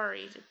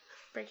 Sorry to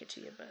break it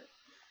to you, but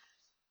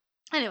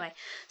anyway,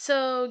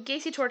 so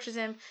Gacy tortures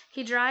him.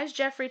 He drives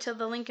Jeffrey to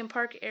the Lincoln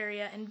Park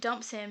area and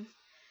dumps him.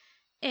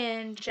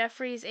 And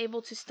Jeffrey is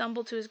able to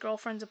stumble to his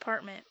girlfriend's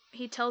apartment.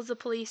 He tells the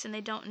police and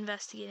they don't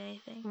investigate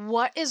anything.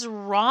 What is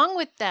wrong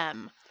with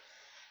them?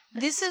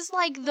 This is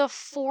like the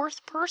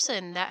fourth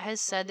person that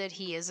has said that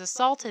he has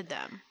assaulted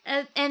them.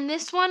 And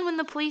this one, when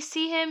the police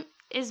see him,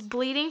 is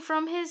bleeding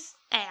from his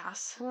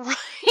ass. Right.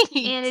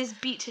 And is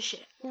beat to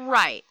shit.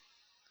 Right.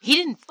 He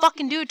didn't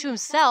fucking do it to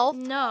himself.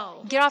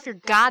 No. Get off your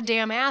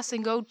goddamn ass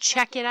and go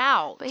check it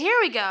out. But here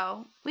we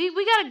go. We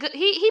got a good.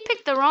 He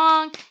picked the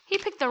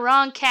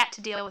wrong cat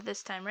to deal with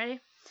this time. Ready?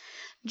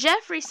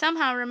 Jeffrey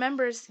somehow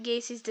remembers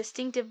Gacy's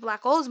distinctive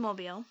black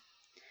Oldsmobile,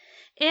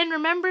 and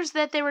remembers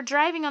that they were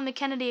driving on the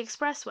Kennedy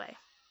Expressway.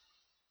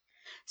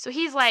 So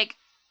he's like,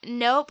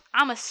 nope,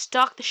 I'm going to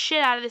stalk the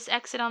shit out of this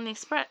exit on the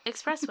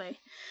expressway.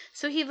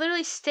 So he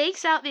literally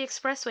stakes out the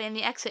expressway and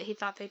the exit he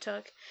thought they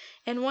took.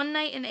 And one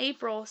night in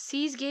April,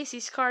 sees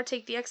Gacy's car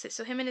take the exit.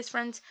 So him and his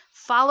friends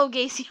follow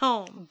Gacy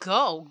home.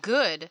 Go.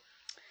 Good.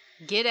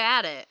 Get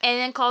at it. And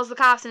then calls the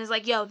cops and is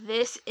like, yo,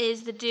 this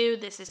is the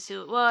dude. This is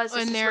who it was.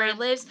 This is where he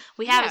lives.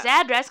 We have his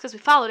address because we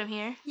followed him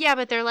here. Yeah,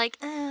 but they're like,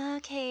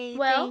 okay,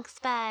 thanks,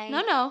 bye.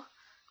 No.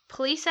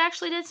 Police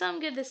actually did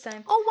something good this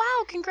time. Oh,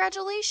 wow,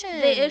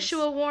 congratulations. They issue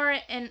a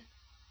warrant, and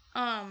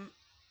on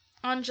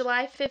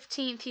July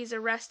 15th, he's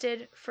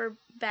arrested for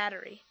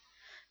battery.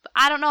 But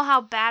I don't know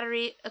how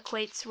battery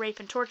equates rape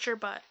and torture,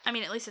 but, I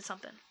mean, at least it's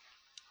something.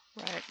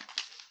 Right.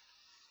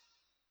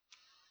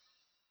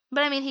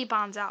 But, I mean, he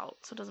bonds out,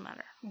 so it doesn't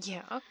matter.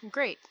 Yeah, okay,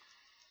 great.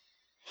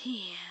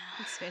 Yeah.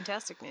 It's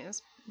fantastic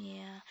news.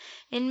 Yeah.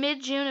 In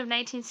mid-June of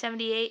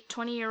 1978,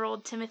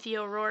 20-year-old Timothy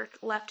O'Rourke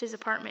left his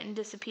apartment and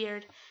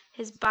disappeared.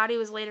 His body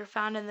was later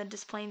found in the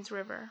Des Plaines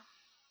River.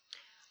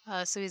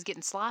 So he's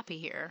getting sloppy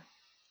here.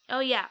 Oh,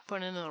 yeah.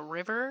 Put it in the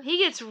river?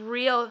 He does something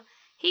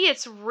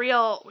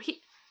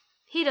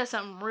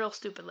real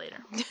stupid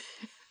later.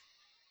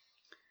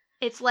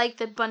 It's like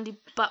the Bundy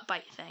butt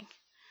bite thing.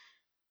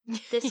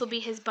 This will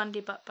be his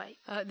Bundy butt bite.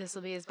 This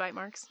will be his bite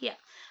marks? Yeah.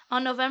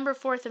 On November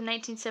 4th of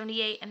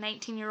 1978, a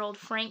 19-year-old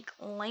Frank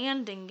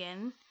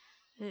Landingen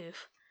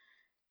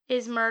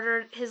is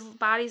murdered. His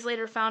body's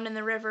later found in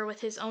the river with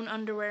his own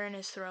underwear in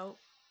his throat.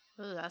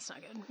 Oh, that's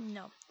not good.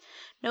 No.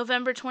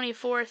 November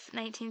 24th,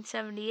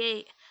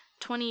 1978,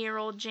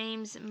 20-year-old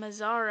James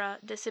Mazzara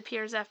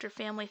disappears after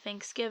family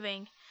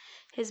Thanksgiving.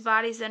 His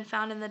body's then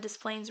found in the Des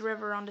Plaines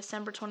River on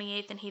December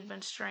 28th, and he'd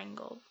been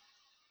strangled.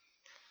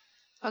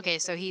 Okay,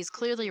 so he's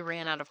clearly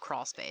ran out of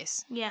crawl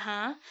space. Yeah,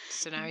 huh?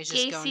 So now he's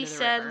just going to the river. Gacy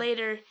said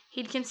later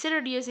he'd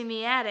considered using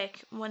the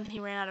attic when he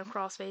ran out of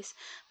crawl space,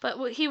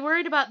 but he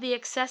worried about the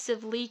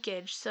excessive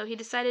leakage, so he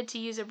decided to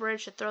use a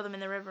bridge to throw them in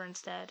the river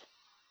instead.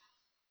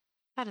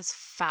 That is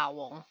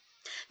foul.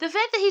 The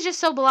fact that he's just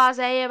so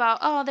blasé about,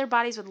 oh, their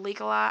bodies would leak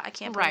a lot, I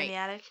can't put them in the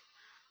attic.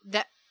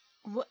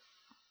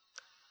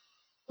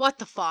 What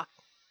the fuck?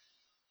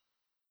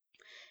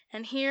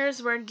 And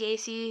here's where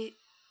Gacy...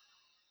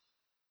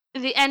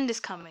 The end is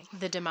coming.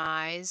 The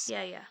demise.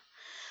 Yeah.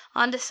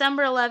 On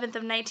December 11th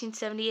of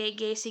 1978,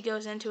 Gacy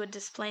goes into a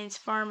Des Plaines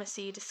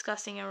pharmacy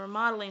discussing a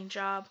remodeling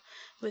job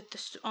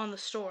on the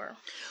store.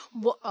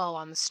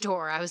 On the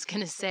store. I was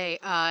going to say,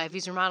 if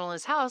he's remodeling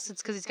his house,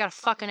 it's because he's got to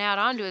fucking add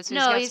on to it. So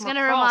no, he's going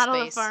to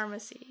remodel the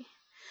pharmacy.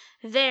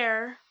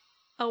 There,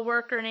 a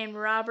worker named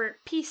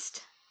Robert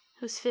Peast,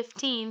 who's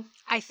 15.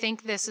 I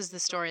think this is the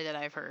story that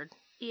I've heard.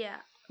 Yeah.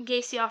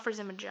 Gacy offers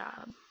him a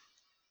job.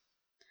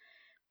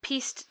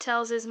 Peast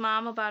tells his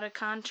mom about a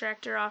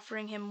contractor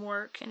offering him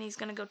work, and he's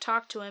going to go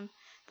talk to him,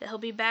 that he'll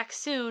be back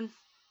soon.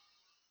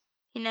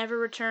 He never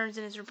returns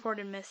and is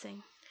reported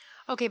missing.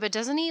 Okay, but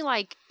doesn't he,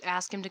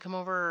 ask him to come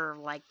over,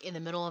 in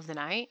the middle of the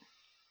night?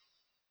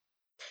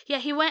 Yeah,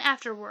 he went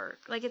after work.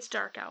 It's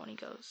dark out when he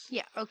goes.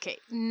 Yeah, okay.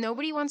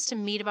 Nobody wants to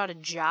meet about a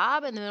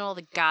job in the middle of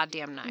the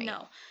goddamn night.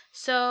 No.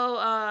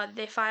 So,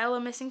 they file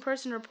a missing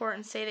person report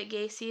and say that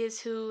Gacy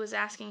is who was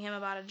asking him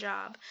about a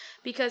job.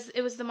 Because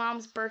it was the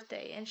mom's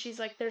birthday. And she's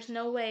like, there's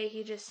no way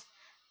he just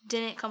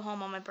didn't come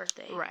home on my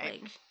birthday.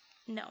 Right.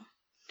 No.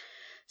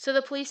 So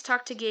the police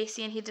talk to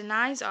Gacy and he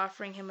denies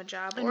offering him a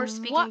job or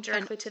speaking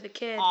directly to the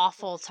kid.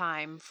 Awful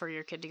time for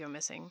your kid to go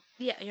missing.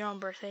 Yeah, your own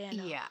birthday, I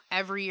know. Yeah,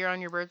 every year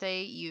on your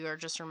birthday, you are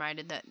just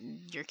reminded that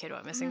your kid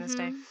went missing this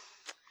day.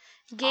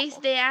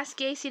 Awful. They ask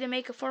Gacy to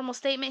make a formal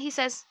statement. He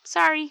says,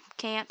 "Sorry,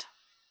 can't."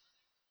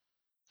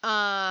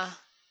 I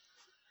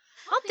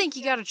don't think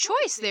you got a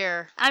choice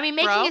there. I mean,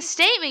 making bro. a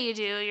statement you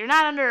do. You're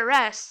not under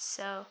arrest,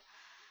 so.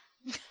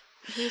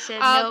 He said,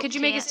 "No." Could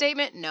you make a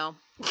statement? No.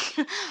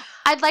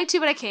 I'd like to,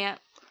 but I can't.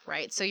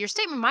 Right. So your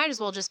statement might as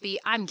well just be,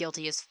 I'm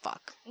guilty as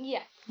fuck.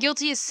 Yeah.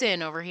 Guilty as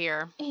sin over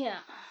here. Yeah.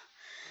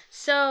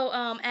 So,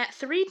 at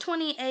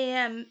 3:20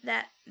 a.m.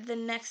 the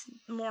next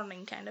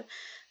morning, kind of,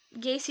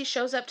 Gacy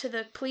shows up to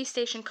the police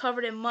station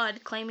covered in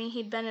mud, claiming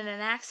he'd been in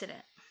an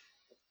accident.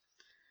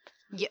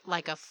 Yeah,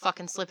 like a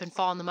fucking slip and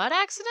fall in the mud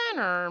accident,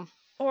 or?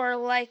 Or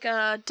like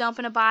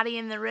dumping a body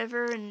in the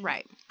river and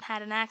Right.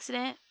 had an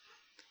accident,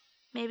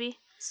 maybe.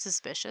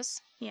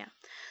 Suspicious. Yeah.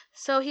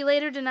 So he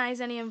later denies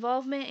any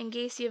involvement, and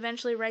Gacy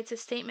eventually writes a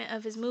statement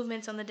of his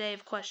movements on the day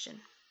of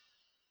question.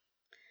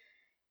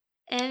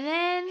 And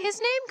then His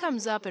name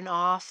comes up an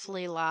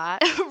awfully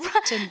lot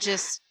to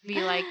just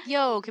be like,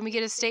 yo, can we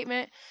get a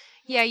statement?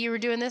 Yeah, you were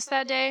doing this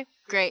that day?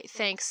 Great,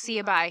 thanks. See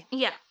you, bye.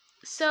 Yeah.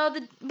 So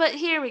but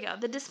here we go.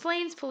 The Des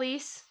Plaines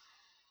police,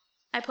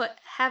 I put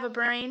have a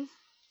brain.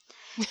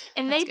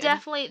 And they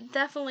That's good.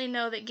 definitely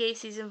know that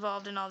Gacy's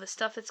involved in all this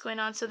stuff that's going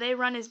on. So they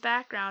run his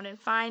background and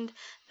find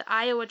the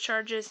Iowa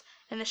charges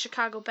and the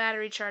Chicago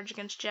battery charge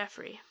against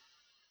Jeffrey.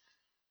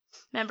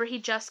 Remember, he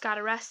just got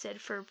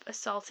arrested for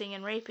assaulting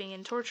and raping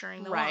and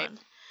torturing the Right. one.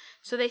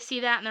 So they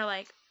see that and they're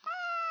like,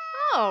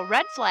 Oh,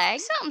 red flag.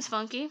 something's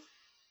funky.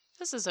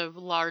 This is a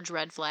large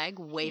red flag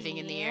waving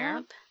in the air.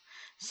 Yep.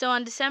 So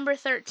on December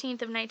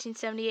 13th of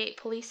 1978,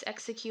 police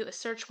execute a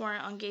search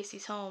warrant on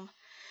Gacy's home.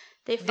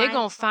 They're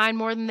gonna find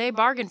more than they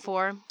bargained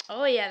for.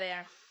 Oh, yeah, they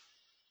are.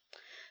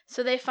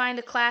 So they find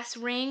a class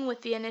ring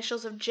with the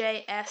initials of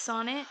J.S.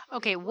 on it.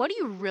 Okay, what do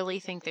you really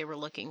think they were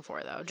looking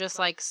for, though? Just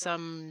like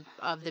some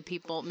of the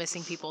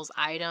missing people's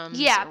items?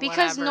 Yeah, or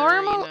because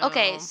whatever, normal... you know?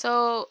 Okay,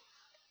 so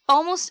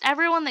almost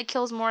everyone that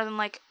kills more than,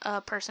 like, a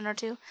person or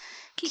two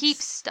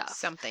keeps stuff.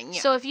 Something,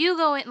 yeah. So if you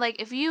go in...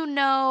 Like, if you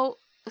know...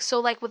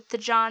 So, like, with the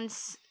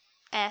John's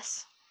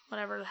S...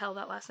 Whatever the hell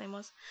that last name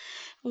was.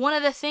 One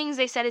of the things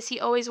they said is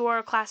he always wore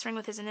a class ring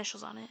with his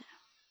initials on it.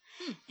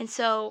 And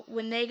so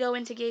when they go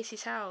into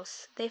Gacy's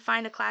house, they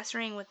find a class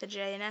ring with the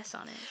J and S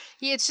on it.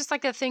 Yeah, it's just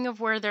like a thing of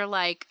where they're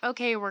like,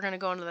 okay, we're going to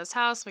go into this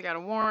house. We got a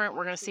warrant.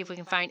 We're going to see if we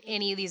can find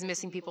any of these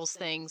missing people's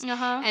things.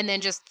 Uh-huh. And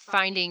then just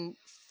finding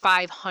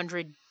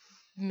 500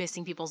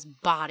 missing people's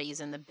bodies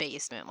in the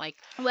basement. Like,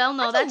 well,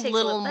 no, that's that takes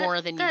little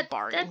more than you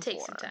bargained That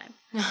takes for. some time.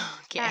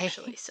 Okay.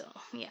 Actually, so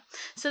yeah.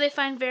 So they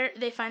find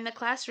the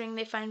class ring.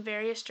 They find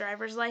various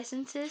driver's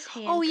licenses.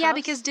 Handcuffs. Oh yeah,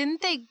 because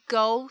didn't they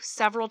go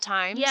several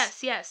times?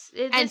 Yes.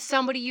 And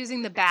somebody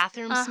using the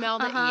bathroom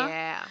smelled it.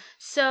 Yeah.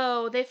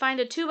 So they find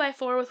a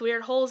 2x4 with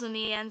weird holes in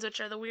the ends, which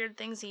are the weird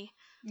things he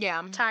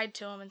tied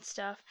to him and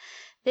stuff.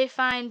 They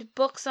find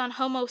books on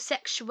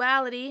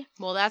homosexuality.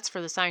 Well, that's for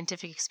the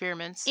scientific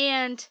experiments.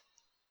 And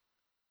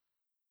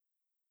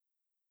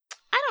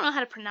I don't know how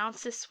to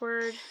pronounce this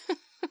word.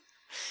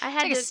 I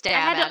had Take a to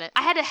stab at it.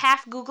 I had to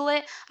half Google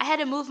it. I had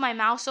to move my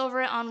mouse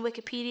over it on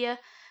Wikipedia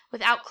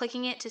without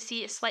clicking it to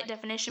see a slight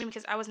definition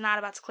because I was not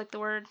about to click the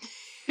word.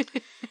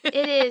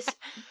 It is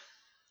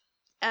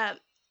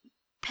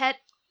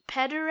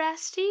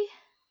pederasty?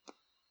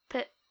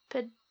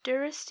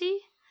 Pederasty?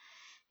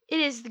 It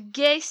is the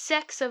gay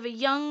sex of a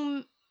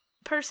young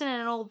person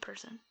and an old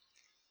person.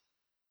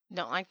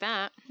 Don't like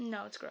that.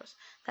 No, it's gross.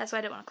 That's why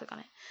I didn't want to click on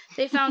it.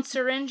 They found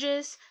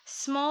syringes,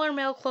 smaller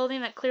male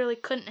clothing that clearly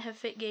couldn't have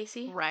fit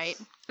Gacy. Right.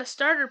 A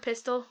starter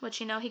pistol, which,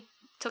 he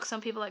took some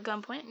people at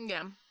gunpoint.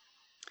 Yeah.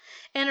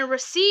 And a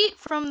receipt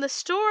from the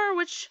store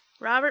which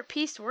Robert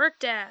Peace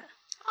worked at.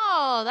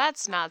 Oh,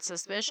 that's not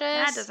suspicious.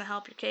 That doesn't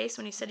help your case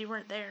when you said you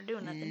weren't there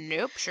doing nothing.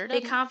 Nope, sure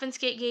They doesn't.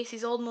 confiscate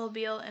Gacy's old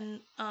mobile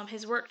and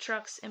his work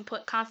trucks and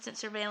put constant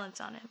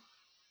surveillance on him.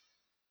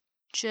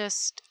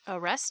 Just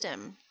arrest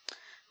him.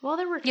 Well,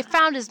 they're working You on it.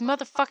 found his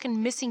motherfucking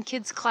missing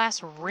kid's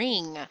class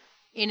ring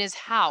in his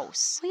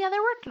house. Well, yeah,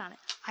 they're working on it.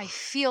 I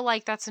feel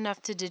like that's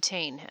enough to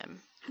detain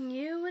him.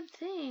 You would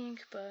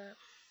think, but...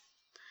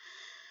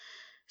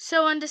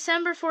 So on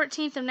December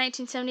 14th of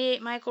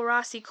 1978, Michael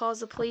Rossi calls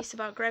the police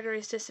about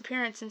Gregory's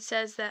disappearance and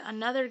says that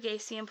another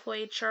Gacy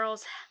employee,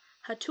 Charles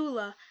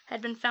Hatula,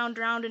 had been found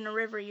drowned in a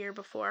river a year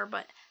before,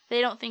 but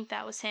they don't think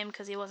that was him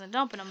because he wasn't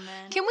dumping them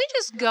then. Can we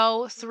just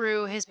go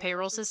through his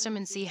payroll system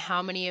and see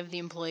how many of the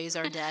employees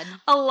are dead?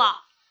 A lot.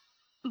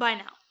 By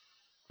now.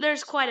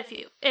 There's quite a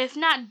few. If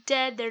not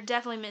dead, they're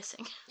definitely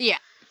missing. Yeah.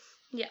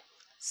 Yeah.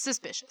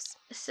 Suspicious.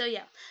 So,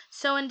 yeah.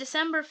 So, on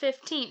December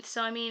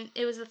 15th,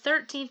 it was the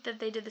 13th that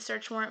they did the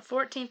search warrant.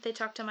 14th, they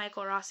talked to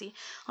Michael Rossi.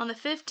 On the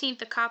 15th,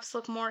 the cops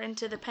looked more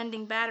into the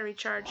pending battery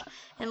charge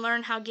and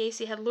learned how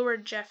Gacy had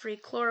lured Jeffrey,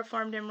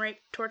 chloroformed him,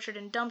 raped, tortured,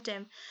 and dumped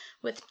him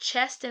with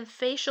chest and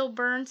facial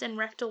burns and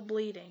rectal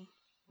bleeding.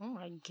 Oh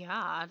my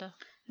god.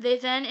 They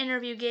then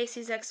interview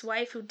Gacy's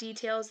ex-wife, who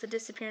details the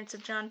disappearance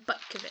of John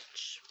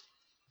Butkovich.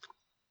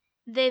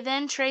 They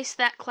then trace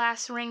that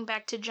class ring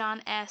back to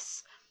John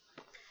S.,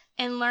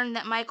 and learn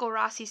that Michael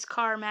Rossi's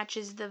car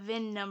matches the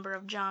VIN number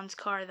of John's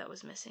car that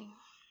was missing.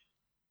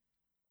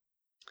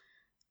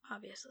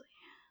 obviously.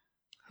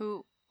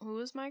 Who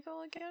is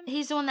Michael again?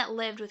 He's the one that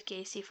lived with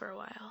Gacy for a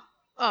while.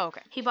 Oh,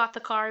 okay. He bought the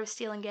car, he was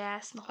stealing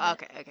gas and the whole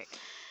Okay.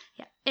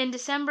 Yeah. In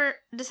December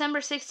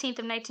 16th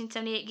of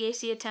 1978,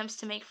 Gacy attempts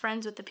to make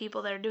friends with the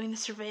people that are doing the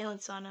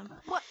surveillance on him.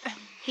 What?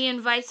 He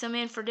invites them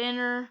in for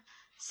dinner,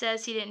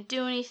 says he didn't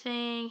do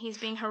anything, he's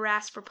being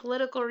harassed for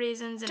political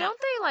reasons. And Don't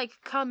they, like,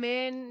 come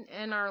in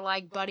and are,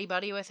 like,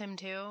 buddy-buddy with him,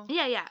 too?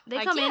 Yeah. They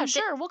like, come in.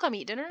 Sure, we'll come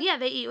eat dinner. Yeah,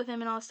 they eat with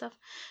him and all that stuff.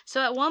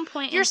 So at one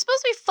point... You're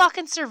supposed to be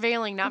fucking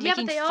surveilling, not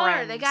making friends. Yeah, but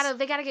they are.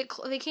 They gotta get...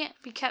 They can't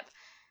be kept...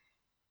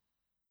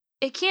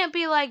 It can't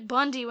be like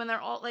Bundy when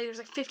they're all... Like, there's,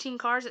 like, 15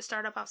 cars that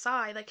start up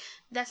outside. Like,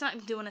 that's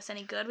not doing us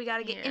any good. We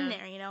gotta get in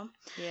there, you know?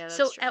 Yeah, that's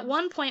So true. at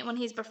one point when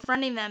he's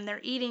befriending them,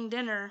 they're eating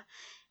dinner...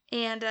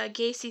 And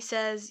Gacy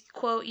says,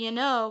 quote,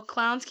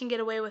 clowns can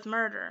get away with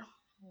murder.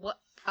 What?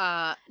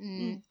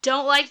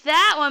 Don't like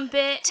that one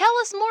bit. Tell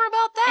us more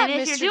about that,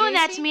 And if Mr. you're doing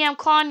that Gacy. to me, I'm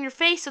clawing your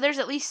face, so there's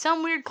at least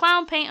some weird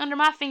clown paint under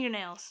my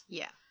fingernails.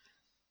 Yeah.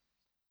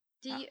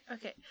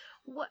 Okay.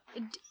 What?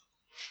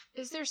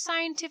 Is there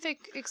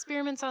scientific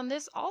experiments on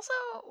this also,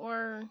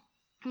 or?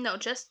 No,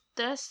 just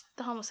the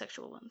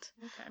homosexual ones.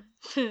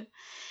 Okay.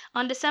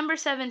 On December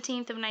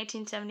 17th of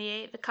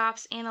 1978, the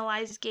cops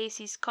analyze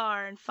Gacy's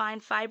car and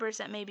find fibers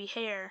that may be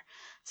hair,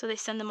 so they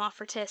send them off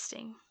for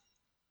testing.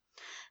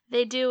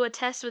 They do a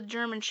test with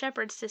German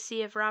Shepherds to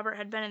see if Robert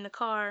had been in the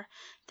car.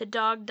 The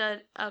dog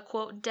did a,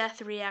 quote,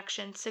 death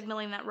reaction,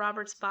 signaling that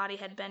Robert's body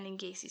had been in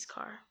Gacy's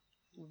car.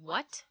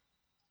 What?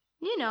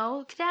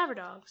 Cadaver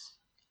dogs.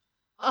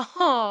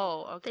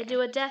 Oh, okay. They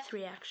do a death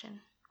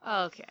reaction.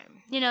 Okay.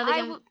 They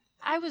can...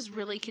 I was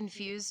really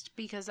confused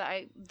because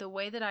the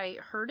way that I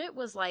heard it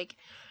was like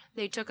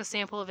they took a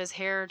sample of his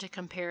hair to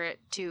compare it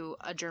to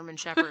a German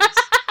Shepherd's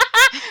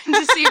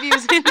to see if he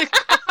was in the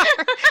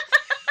car.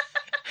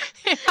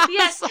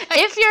 Yes, like,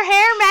 if your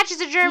hair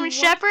matches a German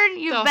Shepherd,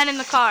 you've been in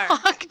the car.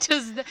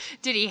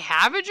 Did he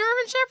have a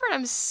German Shepherd?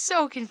 I'm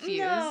so confused.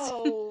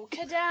 No,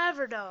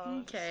 cadaver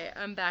dogs. Okay,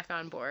 I'm back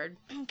on board.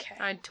 Okay.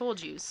 I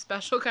told you,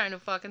 special kind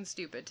of fucking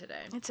stupid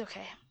today. It's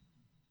okay.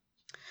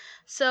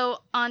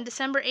 So, on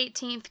December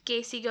 18th,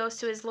 Gacy goes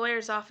to his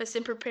lawyer's office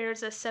and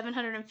prepares a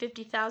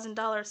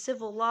 $750,000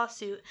 civil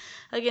lawsuit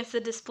against the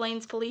Des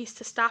Plaines police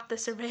to stop the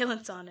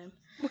surveillance on him.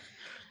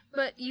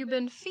 But you've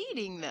been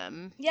feeding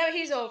them. Yeah, but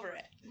he's over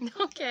it.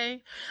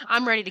 Okay.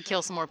 I'm ready to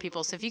kill some more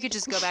people, so if you could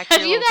just go back to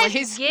If your you little guys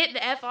place. get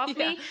the F off me,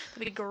 that'd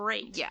be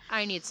great. Yeah,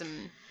 I need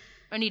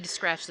to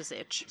scratch this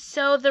itch.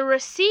 So the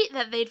receipt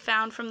that they'd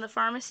found from the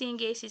pharmacy in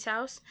Gacy's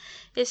house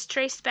is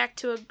traced back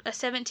to a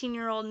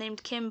 17-year-old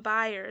named Kim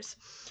Byers,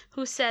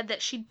 who said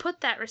that she'd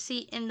put that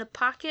receipt in the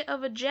pocket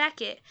of a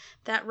jacket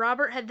that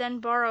Robert had then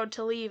borrowed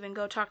to leave and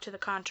go talk to the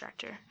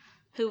contractor,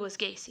 who was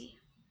Gacy.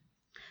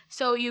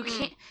 So you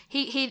can't.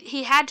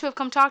 He had to have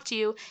come talk to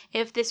you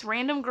if this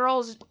random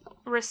girl's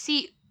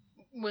receipt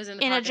was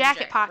in a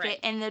jacket pocket, right.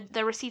 and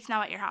the receipt's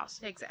now at your house.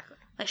 Exactly.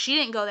 Like, she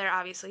didn't go there,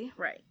 obviously.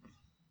 Right.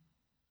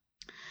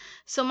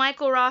 So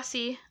Michael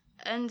Rossi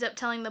ends up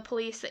telling the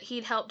police that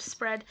he'd helped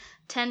spread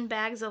 10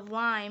 bags of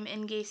lime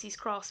in Gacy's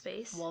crawl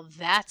space. Well,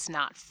 that's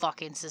not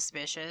fucking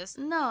suspicious.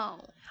 No.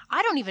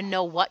 I don't even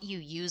know what you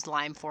use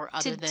lime for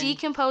other than... To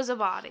decompose a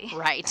body.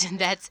 Right,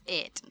 that's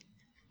it.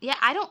 Yeah,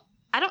 I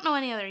don't know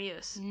any other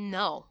use.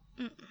 No.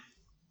 Mm-mm.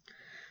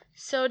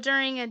 So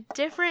during a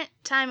different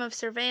time of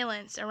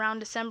surveillance, around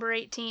December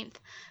 18th,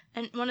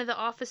 and one of the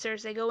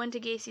officers, they go into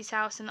Gacy's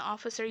house, and the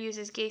officer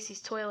uses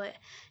Gacy's toilet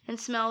and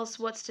smells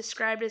what's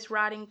described as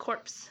rotting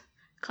corpse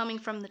coming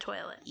from the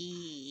toilet.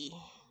 Eee.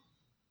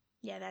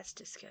 Yeah, that's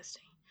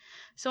disgusting.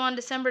 So on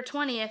December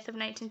 20th of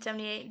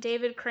 1978,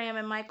 David Cram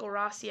and Michael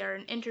Rossi are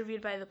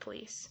interviewed by the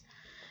police.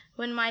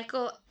 When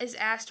Michael is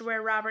asked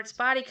where Robert's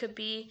body could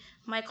be,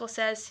 Michael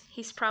says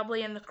he's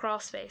probably in the crawl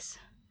space.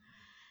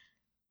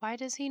 Why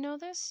does he know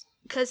this?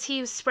 Because he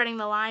was spreading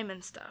the lime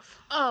and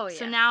stuff. Oh, yeah.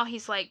 So now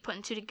he's like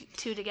putting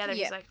two together.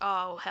 Yeah. He's like,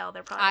 oh, hell,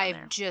 they're probably down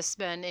there. I've just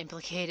been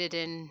implicated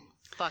in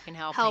fucking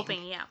helping.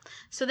 Helping, yeah.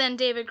 So then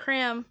David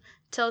Cram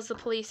tells the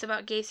police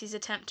about Gacy's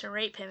attempt to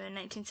rape him in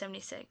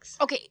 1976.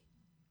 Okay.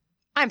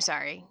 I'm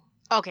sorry.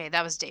 Okay,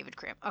 that was David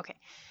Cram. Okay.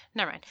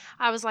 Never mind.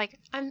 I was like,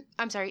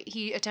 I'm sorry.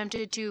 He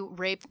attempted to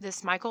rape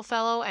this Michael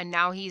fellow, and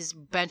now he's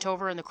bent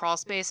over in the crawl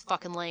space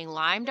fucking laying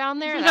lime down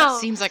there? No. That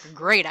seems like a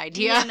great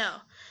idea. Yeah, no.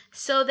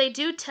 So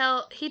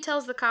he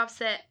tells the cops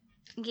that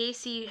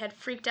Gacy had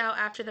freaked out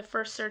after the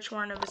first search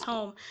warrant of his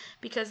home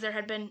because there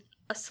had been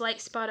a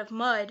slight spot of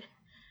mud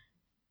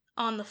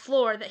on the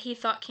floor that he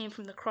thought came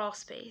from the crawl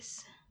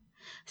space.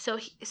 So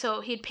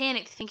he'd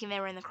panicked thinking they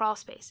were in the crawl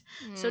space.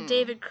 So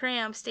David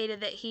Cram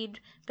stated that he'd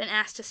been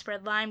asked to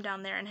spread lime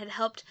down there and had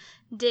helped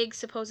dig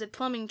supposed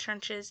plumbing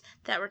trenches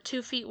that were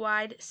 2 feet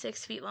wide,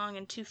 6 feet long,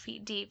 and 2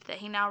 feet deep that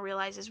he now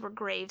realizes were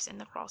graves in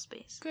the crawl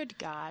space. Good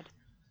God.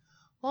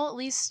 Well, at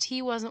least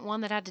he wasn't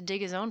one that had to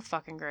dig his own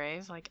fucking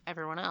grave like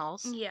everyone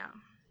else. Yeah.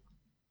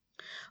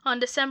 On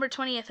December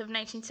 20th of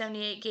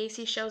 1978,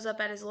 Gacy shows up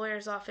at his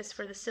lawyer's office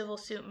for the civil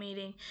suit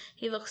meeting.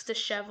 He looks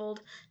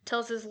disheveled,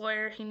 tells his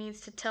lawyer he needs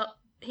to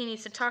he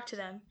needs to talk to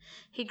them.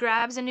 He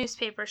grabs a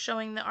newspaper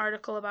showing the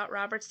article about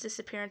Robert's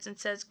disappearance and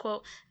says,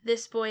 quote,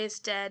 "This boy is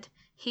dead.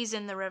 He's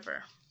in the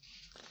river."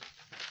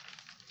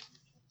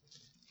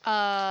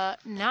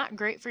 Not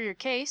great for your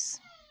case.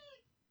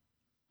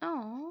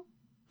 Oh,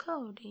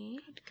 Cody.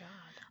 Good God.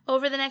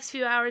 Over the next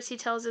few hours, he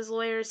tells his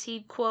lawyers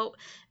he'd, quote,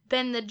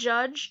 "been the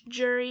judge,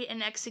 jury,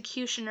 and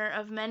executioner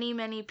of many,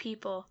 many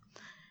people,"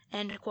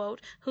 end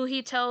quote, who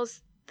he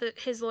tells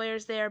his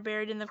lawyers they are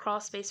buried in the crawl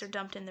space or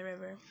dumped in the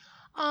river.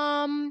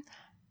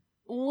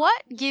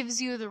 What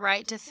gives you the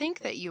right to think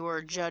that you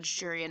are judge,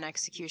 jury, and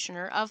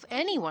executioner of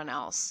anyone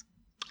else?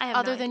 I have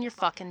Other no than idea. your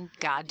fucking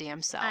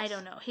goddamn self. I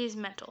don't know. He's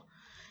mental.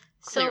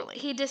 Clearly.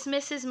 So he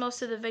dismisses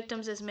most of the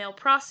victims as male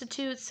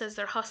prostitutes, says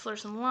they're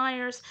hustlers and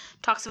liars,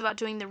 talks about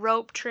doing the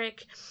rope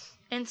trick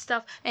and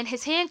stuff. And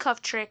his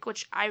handcuff trick,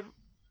 which I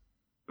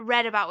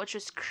read about, which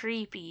was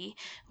creepy,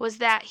 was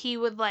that he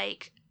would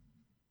like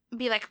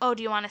be like, "Oh,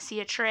 do you want to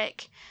see a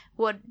trick?"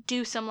 Would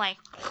do some like,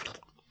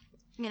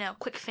 you know,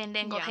 quick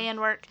fandangle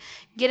handwork,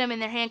 get them in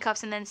their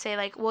handcuffs, and then say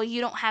like, "Well, you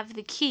don't have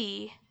the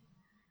key.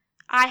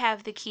 I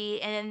have the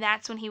key," and then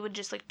that's when he would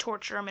just like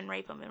torture them and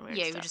rape them and weird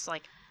stuff. He would just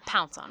like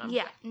pounce on them.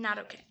 Yeah, not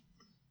okay.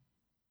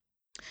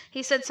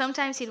 He said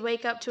sometimes he'd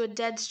wake up to a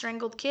dead,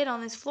 strangled kid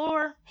on his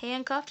floor,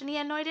 handcuffed, and he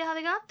had no idea how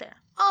they got there.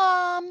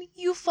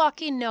 You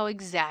fucking know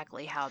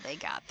exactly how they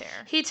got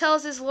there. He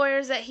tells his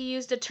lawyers that he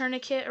used a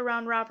tourniquet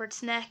around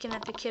Robert's neck and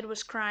that the kid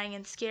was crying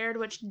and scared,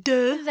 which,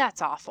 duh.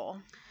 That's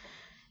awful.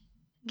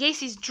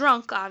 Gacy's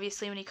drunk,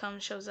 obviously, when he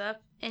shows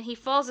up, and he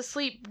falls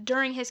asleep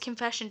during his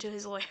confession to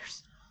his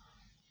lawyers.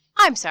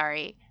 I'm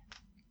sorry.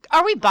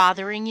 Are we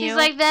bothering you? He's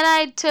like, "Then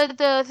I took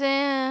the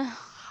thing."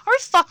 Are we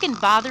fucking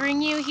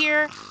bothering you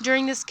here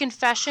during this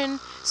confession?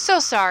 So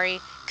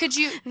sorry. Could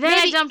you... Then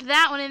I dumped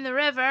that one in the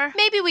river.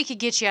 Maybe we could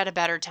get you at a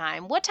better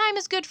time. What time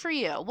is good for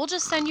you? We'll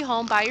just send you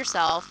home by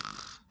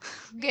yourself.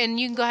 And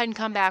you can go ahead and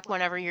come back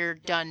whenever you're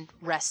done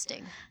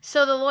resting.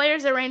 So the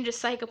lawyers arrange a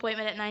psych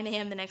appointment at 9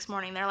 a.m. the next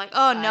morning. They're like,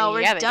 "Oh no,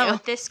 we're done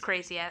with this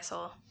crazy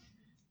asshole."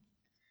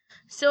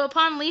 So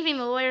upon leaving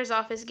the lawyer's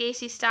office,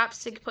 Gacy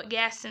stops to put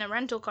gas in a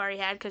rental car he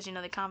had because, you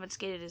know, they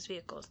confiscated his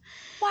vehicles.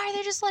 Why are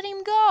they just letting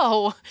him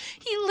go?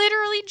 He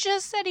literally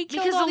just said he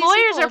killed Because all the these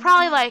lawyers people. are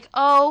probably like,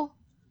 "Oh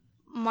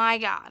my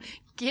God.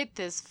 Get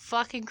this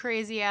fucking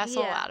crazy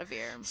asshole Yeah. out of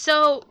here."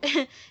 So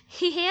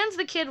he hands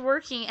the kid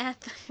working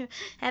at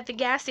the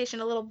gas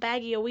station a little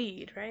baggie of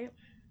weed, right?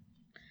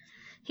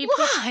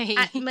 Why?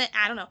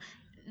 I don't know.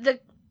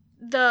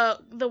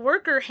 The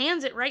worker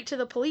hands it right to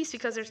the police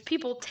because there's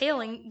people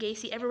tailing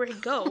Gacy everywhere he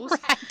goes.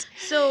 Right.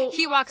 So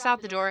He walks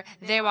out the door,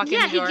 they walk in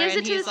yeah, the door, he gives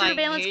and it to he's the like,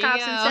 surveillance "Here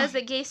cops you and go." says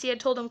that Gacy had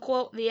told him,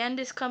 quote, "The end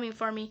is coming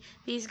for me.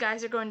 These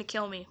guys are going to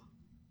kill me."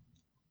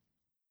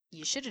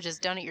 You should have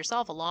just done it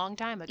yourself a long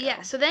time ago.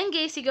 Yeah, so then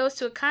Gacy goes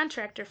to a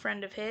contractor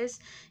friend of his,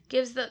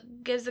 gives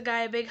the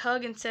guy a big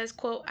hug and says,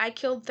 quote, "I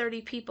killed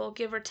 30 people,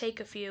 give or take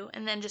a few,"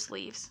 and then just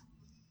leaves.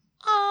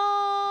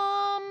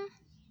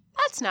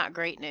 That's not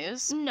great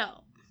news.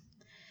 No.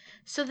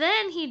 So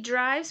then he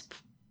drives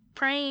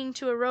praying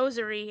to a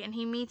rosary and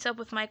he meets up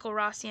with Michael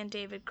Rossi and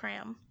David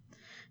Cram.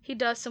 He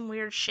does some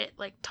weird shit,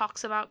 like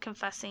talks about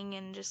confessing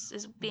and just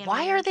is being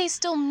Why weird. are they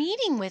still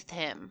meeting with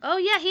him? Oh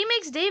yeah, he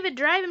makes David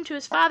drive him to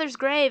his father's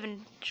grave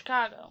in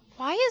Chicago.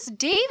 Why is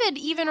David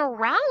even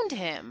around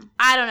him?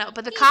 I don't know,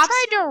 but the He cops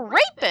tried to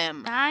rape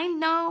him. I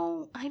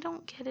know. I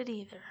don't get it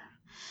either.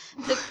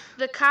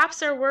 The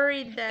cops are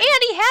worried that...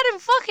 And he had him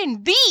fucking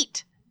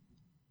beat.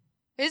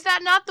 Is that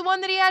not the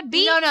one that he had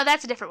beat? No,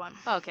 that's a different one.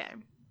 Okay.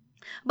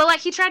 But,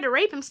 like, he tried to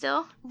rape him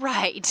still.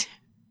 Right.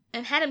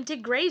 And had him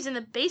dig graves in the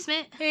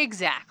basement.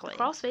 Exactly.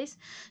 Crawl space.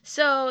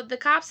 So, the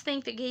cops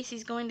think that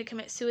Gacy's going to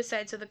commit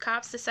suicide, so the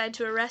cops decide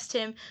to arrest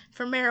him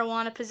for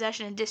marijuana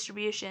possession and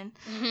distribution.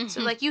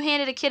 So, like, you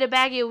handed a kid a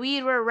baggie of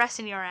weed, we're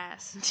arresting your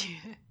ass.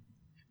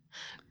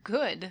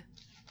 Good.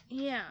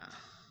 Yeah.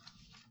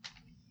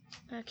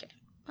 Okay.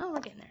 Oh, we're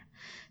getting there.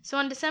 So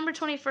on December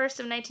 21st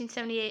of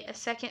 1978, a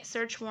second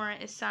search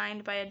warrant is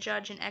signed by a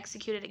judge and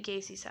executed at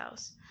Gacy's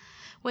house.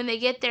 When they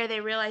get there, they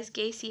realize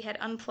Gacy had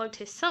unplugged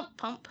his sump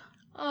pump,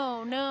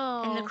 Oh,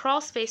 no. and the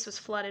crawl space was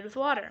flooded with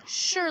water.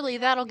 Surely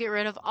that'll get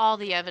rid of all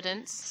the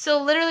evidence.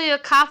 So literally, the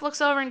cop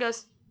looks over and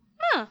goes,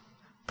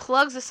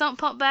 plugs the sump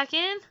pump back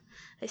in.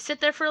 They sit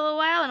there for a little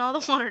while, and all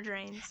the water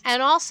drains.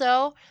 And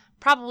also,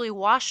 probably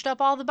washed up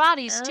all the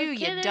bodies, too,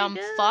 Okay, you dumb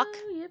there you fuck.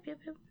 go. Yep.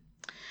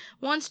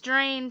 Once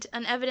drained,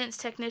 an evidence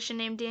technician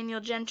named Daniel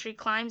Gentry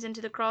climbs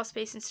into the crawl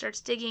space and starts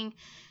digging,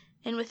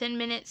 and within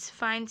minutes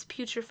finds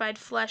putrefied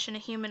flesh and a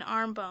human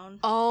arm bone.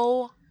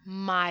 Oh,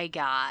 my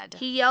God.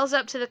 He yells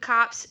up to the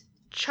cops,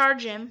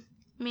 "Charge him,"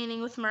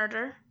 meaning with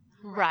murder,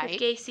 Right.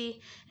 with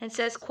Gacy, and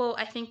says, quote,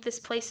 "I think this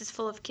place is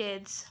full of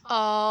kids."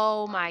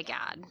 Oh, my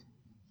God.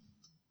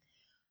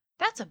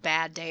 That's a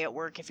bad day at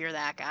work if you're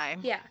that guy.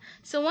 Yeah.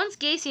 So once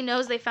Gacy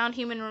knows they found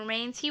human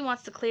remains, he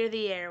wants to clear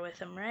the air with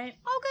them, right?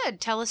 Oh, good.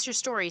 Tell us your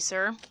story,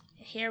 sir.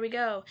 Here we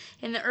go.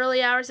 In the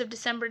early hours of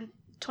December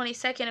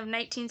 22nd of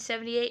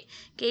 1978,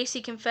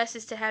 Gacy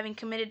confesses to having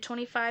committed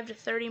 25 to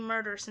 30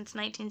 murders since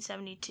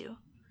 1972.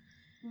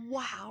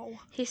 Wow.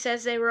 He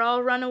says they were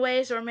all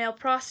runaways or male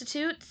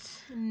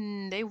prostitutes.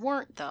 They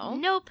weren't, though.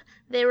 Nope.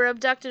 They were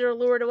abducted or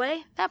lured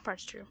away. That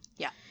part's true.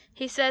 Yeah.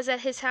 He says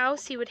at his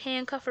house he would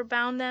handcuff or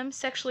bound them,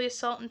 sexually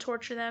assault and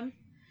torture them.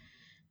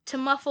 To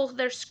muffle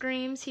their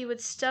screams, he would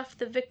stuff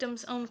the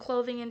victim's own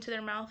clothing into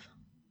their mouth.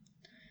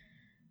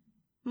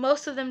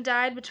 Most of them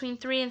died between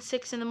 3 and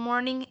 6 in the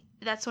morning.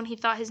 That's when he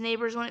thought his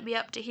neighbors wouldn't be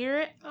up to hear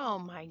it. Oh,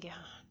 my God.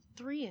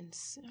 3 and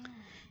 6.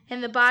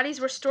 And the bodies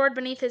were stored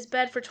beneath his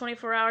bed for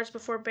 24 hours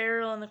before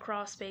burial in the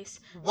crawl space.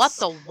 What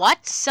the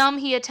what? Some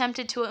he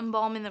attempted to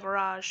embalm in the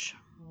garage.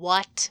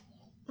 What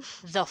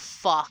the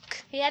fuck?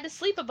 He had to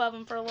sleep above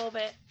him for a little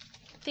bit.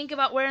 Think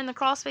about where in the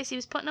crawl space he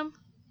was putting them.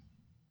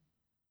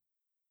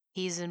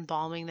 He's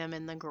embalming them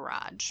in the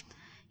garage.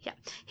 Yeah.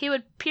 He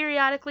would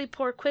periodically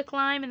pour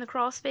quicklime in the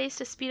crawl space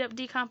to speed up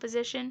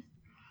decomposition.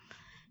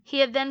 He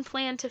had then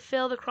planned to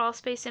fill the crawl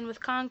space in with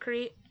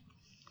concrete,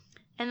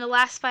 and the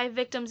last 5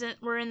 victims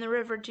were in the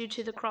river due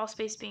to the crawl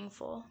space being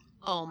full.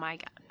 Oh my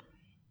God.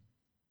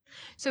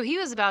 So he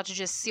was about to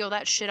just seal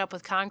that shit up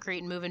with concrete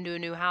and move into a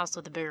new house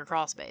with a bigger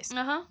crawl space.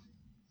 Uh-huh.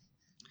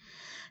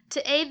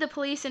 To aid the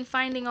police in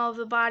finding all of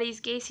the bodies,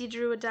 Gacy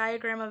drew a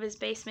diagram of his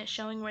basement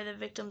showing where the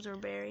victims were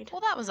buried.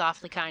 Well, that was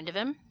awfully kind of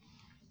him.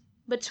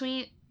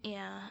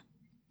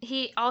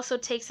 He also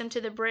takes them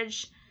to the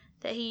bridge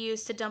that he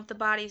used to dump the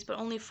bodies, but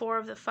only 4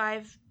 of the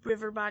 5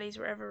 river bodies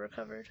were ever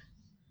recovered.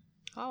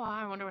 Oh,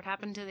 I wonder what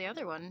happened to the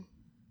other one.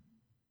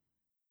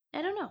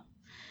 I don't know.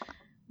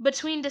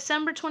 Between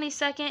December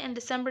 22nd and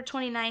December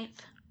 29th,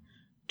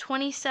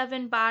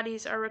 27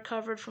 bodies are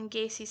recovered from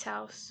Gacy's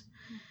house.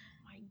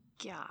 Oh my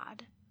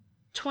God.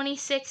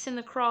 26 in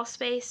the crawl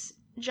space,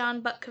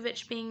 John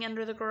Butkovich being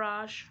under the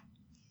garage.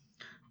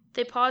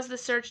 They paused the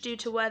search due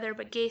to weather,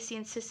 but Gacy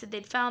insisted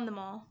they'd found them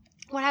all.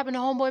 What happened to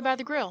Homeboy by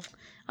the grill?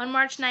 On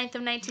March 9th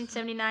of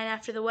 1979,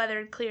 after the weather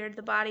had cleared,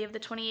 the body of the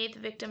 28th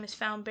victim is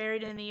found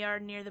buried in the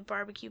yard near the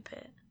barbecue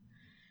pit.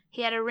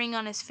 He had a ring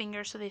on his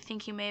finger, so they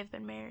think he may have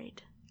been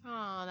married.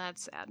 Oh,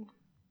 that's sad.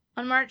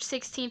 On March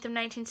 16th of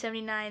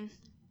 1979,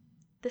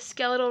 the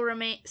skeletal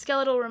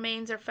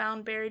remains are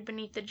found buried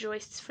beneath the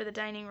joists for the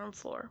dining room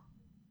floor.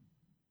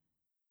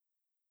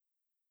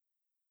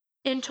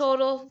 In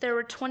total, there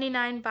were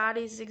 29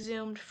 bodies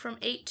exhumed from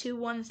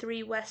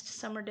 8213 West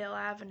Summerdale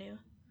Avenue.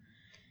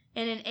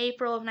 And in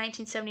April of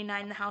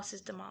 1979, the house is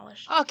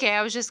demolished. Okay,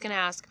 I was just going to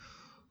ask,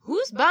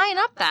 who's buying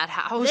up that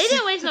house? They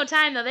didn't waste no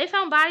time, though. They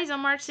found bodies on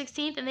March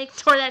 16th, and they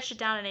tore that shit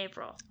down in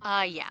April.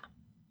 Yeah.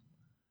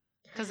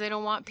 Because they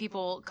don't want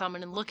people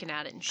coming and looking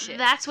at it and shit.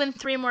 That's when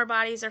 3 more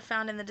bodies are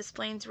found in the Des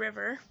Plaines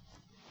River.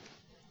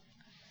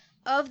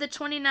 Of the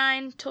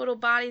 29 total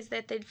bodies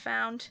that they'd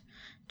found,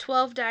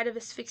 12 died of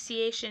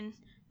asphyxiation.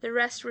 The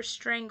rest were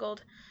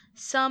strangled.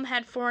 Some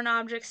had foreign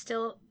objects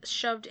still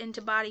shoved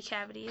into body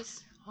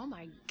cavities. Oh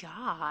my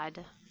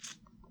God.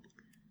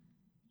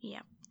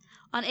 Yeah.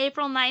 On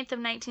April 9th of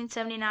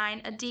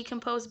 1979, a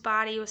decomposed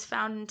body was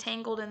found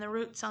entangled in the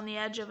roots on the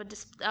edge of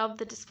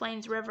the Des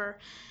Plaines River.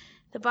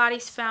 The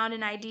body's found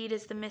and ID'd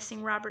as the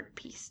missing Robert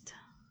Peast.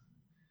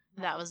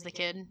 That was the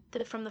kid?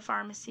 From the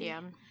pharmacy.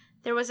 Yeah.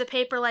 There was a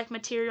paper-like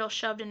material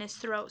shoved in his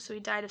throat, so he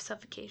died of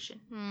suffocation.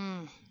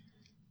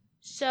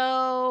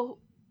 So,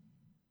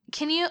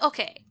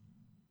 okay.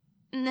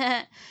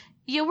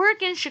 You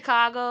work in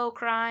Chicago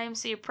crime,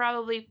 so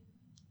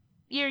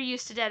you're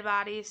used to dead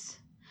bodies.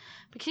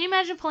 But can you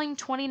imagine pulling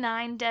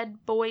 29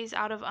 dead boys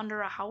out of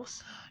under a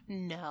house?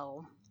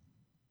 No.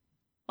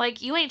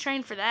 Like, you ain't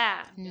trained for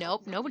that.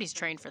 Nope, nobody's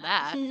trained for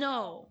that.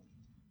 No.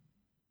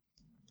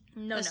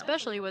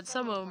 Especially when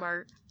some of them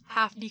are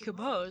half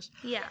decomposed.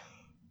 Yeah.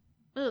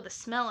 Ooh, the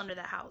smell under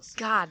the house.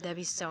 God, that'd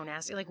be so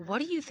nasty. Like, what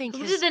do you think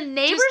Did the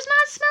neighbors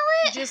not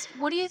smell it?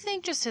 What do you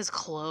think just his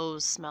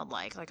clothes smelled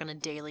like on a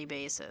daily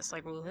basis?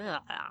 Like,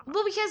 ugh.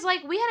 Well, because,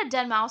 we had a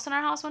dead mouse in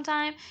our house one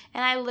time,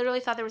 and I literally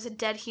thought there was a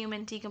dead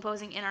human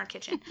decomposing in our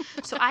kitchen.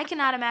 So I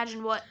cannot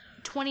imagine what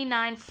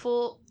 29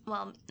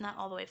 not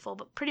all the way full,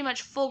 but pretty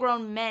much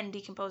full-grown men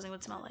decomposing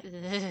would smell like.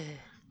 It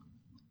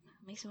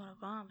makes me want to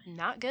vomit.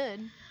 Not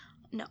good.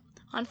 No.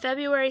 On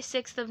February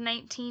 6th of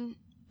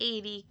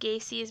 1980,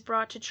 Gacy is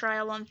brought to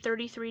trial on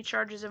 33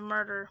 charges of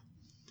murder.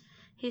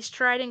 He's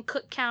tried in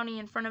Cook County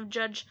in front of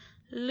Judge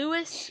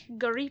Louis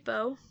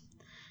Garipo.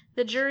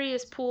 The jury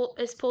is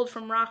pulled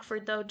from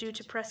Rockford, though, due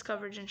to press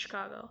coverage in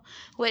Chicago.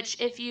 Which,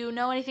 if you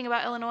know anything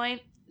about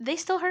Illinois, they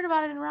still heard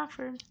about it in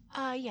Rockford.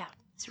 Yeah.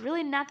 It's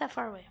really not that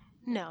far away.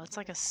 No, it's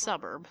like a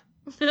suburb.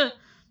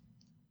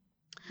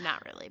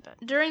 Not really, but...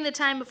 During the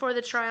time before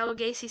the trial,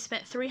 Gacy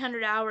spent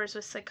 300 hours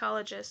with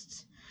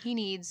psychologists. He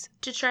needs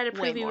to try to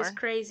prove he was more.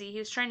 Crazy. He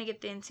was trying to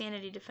get the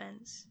insanity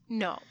defense.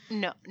 No.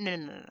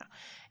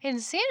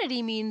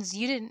 Insanity means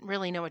you didn't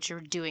really know what you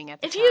were doing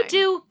at the time. If you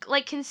do,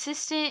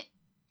 consistent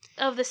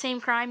of the same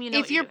crime, you know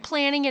if you're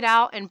planning it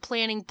out and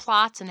planning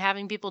plots and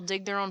having people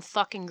dig their own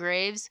fucking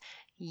graves,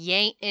 you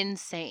ain't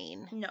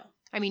insane. No.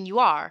 I mean, you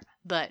are,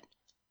 but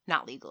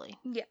not legally.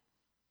 Yeah.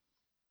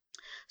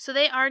 So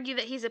they argue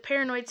that he's a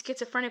paranoid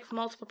schizophrenic with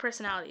multiple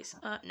personalities.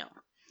 No.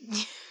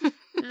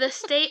 The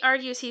state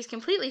argues he's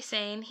completely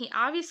sane. He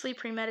obviously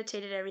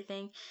premeditated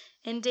everything.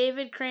 And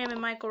David Cram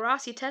and Michael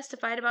Rossi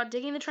testified about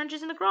digging the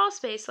trenches in the crawl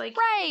space. Like,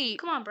 Right.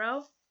 come on,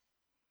 bro.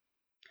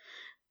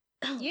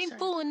 You ain't Sorry.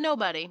 fooling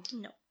nobody.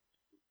 No.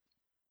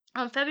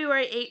 On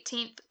February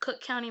 18th,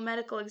 Cook County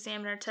Medical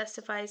Examiner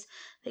testifies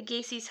that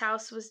Gacy's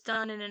house was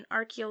done in an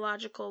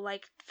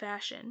archaeological-like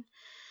fashion,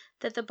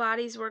 that the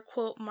bodies were,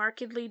 quote,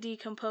 markedly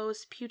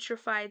decomposed,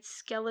 putrefied,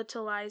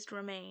 skeletalized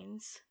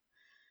remains.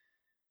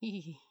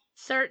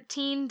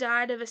 13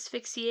 died of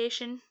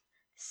asphyxiation,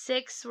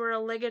 6 were a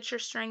ligature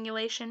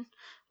strangulation,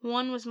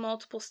 1 was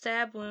multiple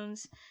stab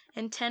wounds,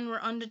 and 10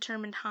 were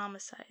undetermined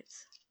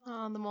homicides.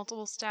 Oh, the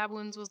multiple stab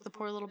wounds was the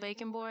poor little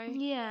bacon boy?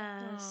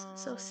 Yes,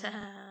 so Aw.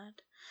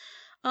 sad.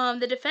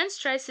 The defense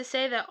tries to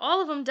say that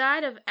all of them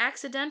died of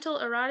accidental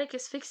erotic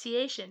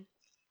asphyxiation.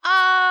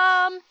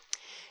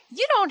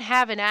 You don't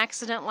have an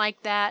accident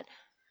like that.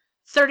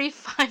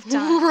 35 times.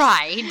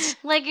 Right.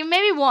 Like,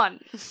 maybe 1.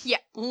 Yeah,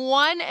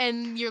 1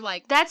 and you're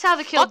like, That's how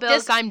the Kill fuck Bill...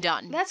 this, I'm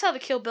done. That's how the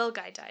Kill Bill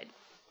guy died.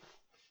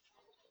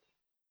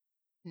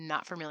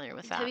 Not familiar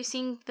with that. Have you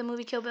seen the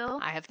movie Kill Bill?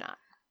 I have not.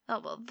 Oh,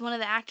 well, one of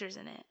the actors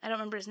in it. I don't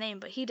remember his name,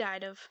 but he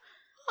died of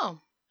Oh.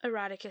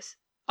 erotic...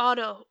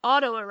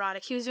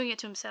 Autoerotic. He was doing it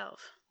to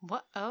himself.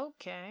 What?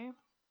 Okay.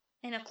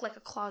 In a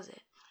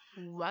closet.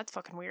 That's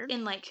fucking weird.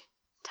 In, like,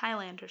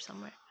 Thailand or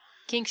somewhere.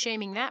 Kink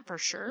shaming that for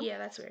sure. Yeah,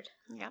 that's weird.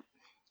 Yep.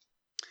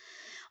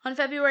 On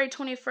February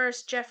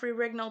 21st, Jeffrey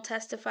Rignall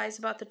testifies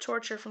about the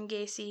torture from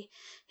Gacy.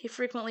 He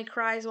frequently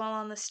cries while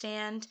on the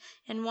stand,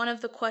 and one of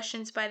the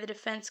questions by the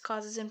defense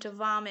causes him to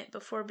vomit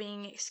before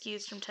being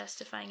excused from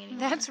testifying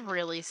anymore. That's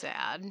really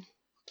sad.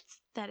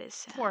 That is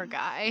sad. Poor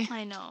guy.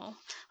 I know.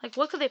 Like,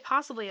 what could they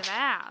possibly have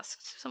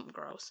asked? Something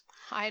gross.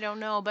 I don't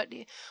know, but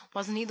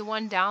wasn't he the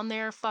one down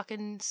there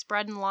fucking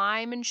spreading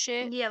lime and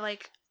shit? Yeah,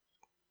 like...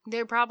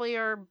 They probably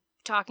are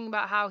talking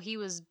about how he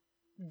was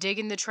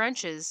digging the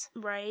trenches.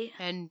 Right.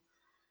 And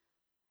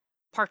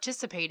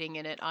participating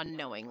in it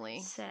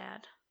unknowingly.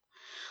 Sad.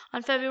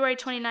 On February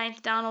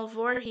 29th, Donald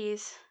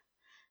Voorhees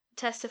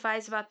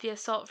testifies about the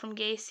assault from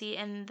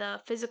Gacy and the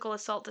physical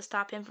assault to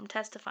stop him from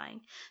testifying.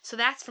 So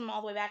that's from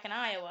all the way back in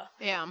Iowa.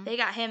 Yeah. They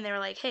got him. They were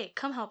like, hey,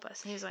 come help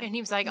us. And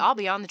he was like, I'll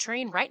be on the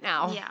train right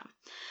now. Yeah.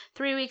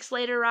 3 weeks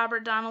later,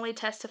 Robert Donnelly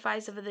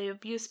testifies of the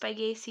abuse by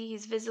Gacy.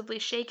 He's visibly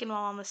shaken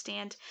while on the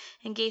stand,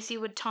 and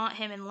Gacy would taunt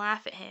him and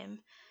laugh at him.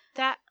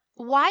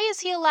 Why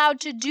is he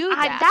allowed to do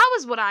that? That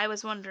was what I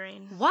was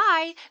wondering.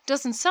 Why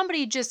doesn't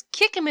somebody just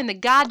kick him in the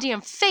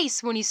goddamn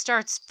face when he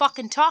starts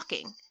fucking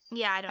talking?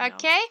 Yeah, I don't know.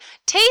 Okay?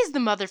 Tase the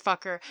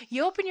motherfucker.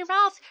 You open your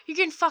mouth, you're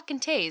getting fucking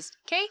tased.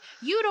 Okay?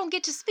 You don't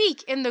get to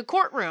speak in the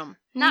courtroom.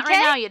 Not okay?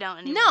 right now, you don't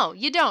anymore. No,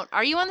 you don't.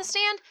 Are you on the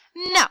stand?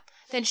 No.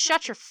 Then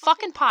shut your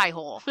fucking pie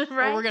hole.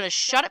 Right? Or we're gonna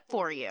shut it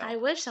for you. I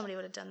wish somebody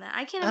would have done that.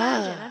 I can't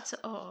imagine. That's...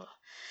 Oh.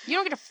 You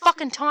don't get to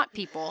fucking taunt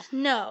people.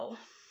 No.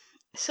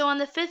 So on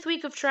the 5th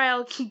week of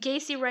trial,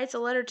 Gacy writes a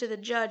letter to the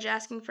judge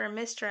asking for a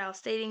mistrial,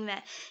 stating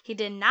that he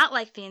did not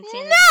like the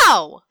insanity.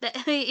 No! That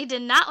he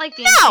did not like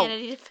the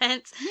insanity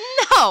defense.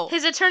 No!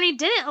 His attorney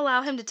didn't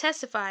allow him to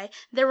testify.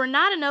 There were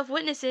not enough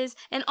witnesses,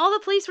 and all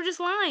the police were just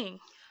lying.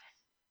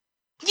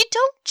 You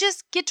don't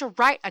just get to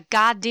write a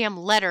goddamn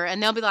letter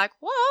and they'll be like,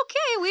 well,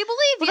 okay, we believe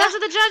you. Well, that's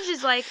what the judge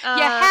is like.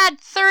 You had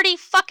 30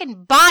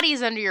 fucking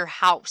bodies under your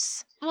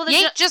house. Well, you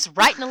ain't just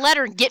writing a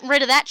letter and getting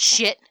rid of that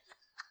shit.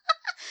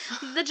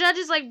 The judge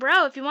is like,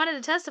 bro, if you wanted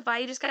to testify,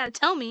 you just gotta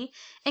tell me.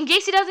 And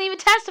Gacy doesn't even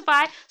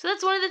testify, so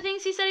that's one of the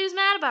things he said he was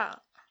mad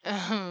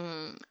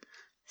about.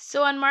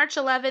 So on March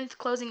 11th,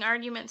 closing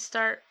arguments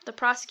start. The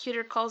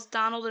prosecutor calls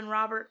Donald and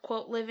Robert,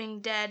 quote, living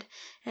dead,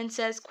 and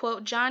says,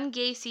 quote, John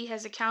Gacy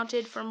has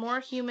accounted for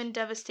more human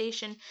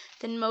devastation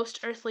than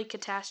most earthly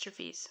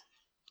catastrophes.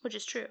 Which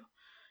is true.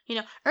 You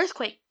know,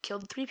 earthquake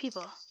killed 3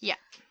 people. Yeah.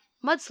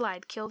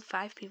 Mudslide killed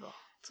 5 people.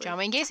 John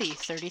Wayne Gacy,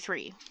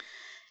 33.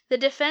 The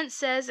defense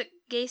says that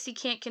Gacy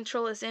can't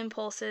control his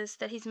impulses,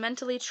 that he's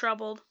mentally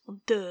troubled.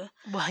 Duh.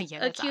 Well, yeah,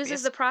 that's Accuses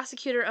obvious. the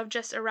prosecutor of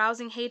just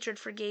arousing hatred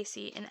for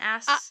Gacy and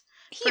asks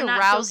he for not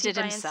aroused guilty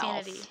it by himself.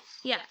 insanity.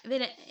 Yeah, it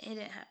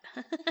didn't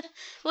happen.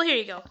 Well, here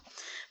you go.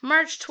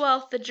 March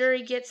 12th, the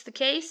jury gets the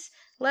case.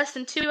 Less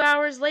than 2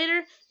 hours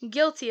later,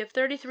 guilty of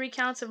 33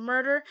 counts of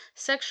murder,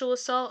 sexual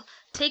assault,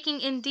 taking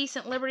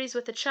indecent liberties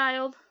with a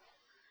child.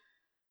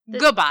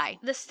 Goodbye.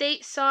 The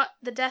state sought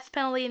the death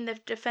penalty and the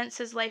defense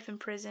says life in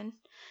prison.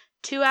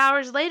 2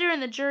 hours later, and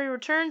the jury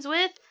returns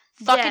with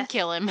fucking death.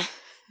 kill him.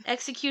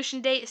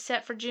 Execution date is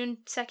set for June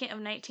 2nd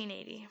of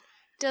 1980.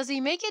 Does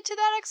he make it to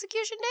that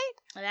execution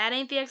date? That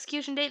ain't the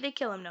execution date. They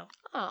kill him, no.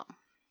 Oh.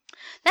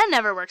 That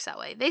never works that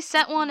way. They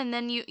set one, and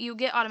then you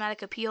get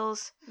automatic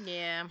appeals,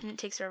 Yeah. and it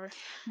takes forever.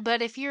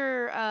 But if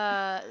you're,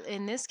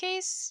 in this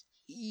case,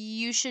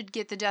 you should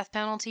get the death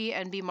penalty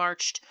and be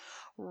marched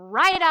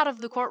right out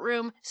of the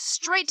courtroom,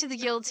 straight to the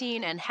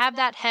guillotine, and have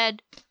that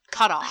head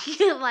cut off.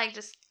 Like,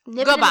 just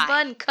nip it in the Goodbye.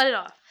 bud and cut it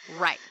off.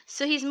 Right.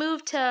 So he's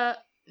moved to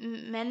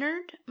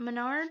Menard?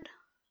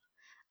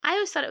 I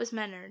always thought it was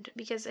Menard,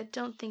 because I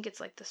don't think it's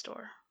like the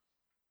store.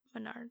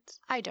 Menards.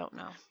 I don't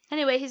know.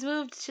 Anyway, he's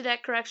moved to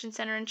that correction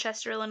center in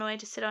Chester, Illinois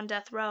to sit on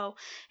death row.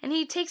 And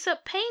he takes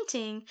up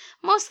painting,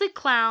 mostly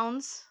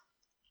clowns.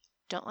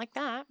 Don't like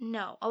that.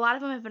 No, a lot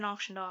of them have been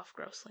auctioned off,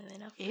 grossly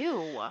enough.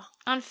 Ew.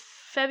 On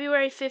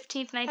February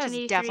 15th, That's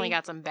 1983... definitely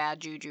got some bad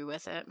juju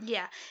with it.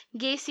 Yeah.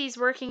 Gacy's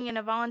working in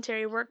a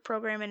voluntary work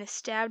program and is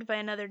stabbed by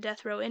another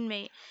death row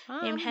inmate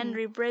named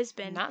Henry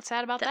Brisbane. Not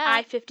sad about the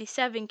that.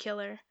 I-57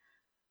 killer.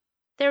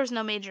 There was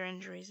no major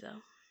injuries,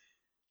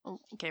 though.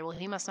 Okay, well,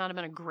 he must not have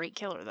been a great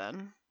killer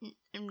then.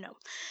 No.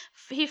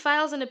 He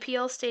files an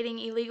appeal stating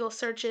illegal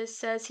searches,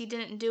 says he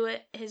didn't do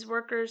it. His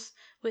workers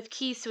with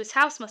keys to his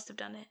house must have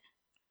done it.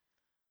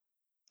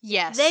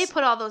 Yes. They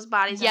put all those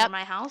bodies under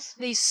my house.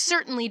 They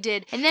certainly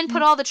did. And then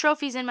put all the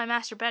trophies in my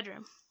master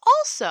bedroom.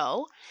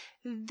 Also,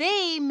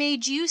 they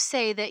made you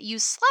say that you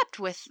slept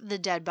with the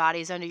dead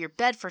bodies under your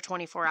bed for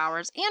 24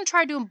 hours and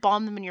tried to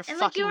embalm them in your and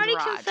fucking you already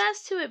garage.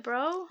 confessed to it,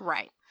 bro.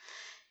 Right.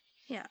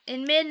 Yeah.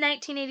 In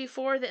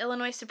mid-1984, the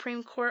Illinois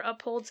Supreme Court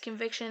upholds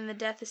conviction and the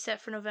death is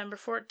set for November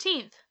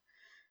 14th.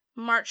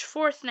 March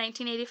 4th,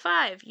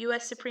 1985,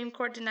 U.S. Supreme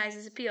Court denies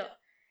his appeal.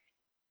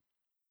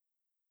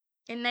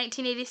 In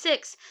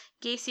 1986,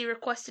 Gacy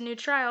requests a new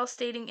trial,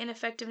 stating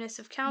ineffectiveness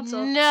of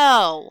counsel.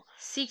 No.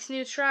 Seeks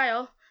new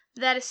trial.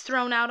 That is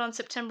thrown out on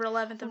September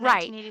 11th of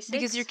Right, 1986.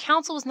 because your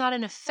counsel was not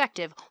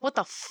ineffective. What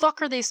the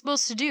fuck are they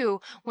supposed to do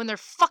when their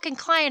fucking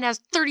client has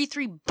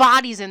 33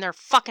 bodies in their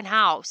fucking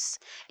house?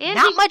 And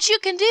Not much you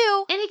can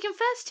do. And he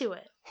confessed to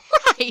it.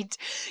 Right.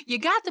 You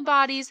got the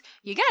bodies,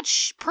 you got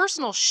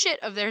personal shit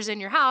of theirs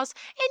in your house,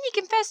 and you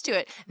confessed to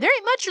it. There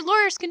ain't much your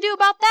lawyers can do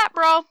about that,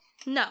 bro.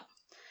 No.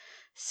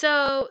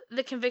 So,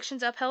 the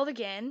conviction's upheld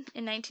again.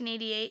 In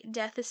 1988,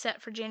 death is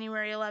set for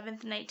January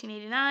 11th,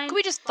 1989. Can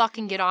we just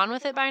fucking get on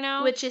with it by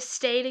now? Which is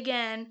stayed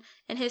again,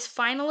 and his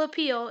final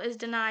appeal is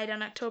denied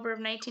on October of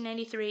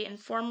 1993, and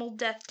formal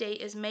death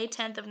date is May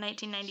 10th of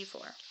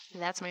 1994.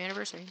 That's my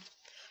anniversary.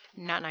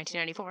 Not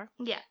 1994.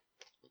 Yeah.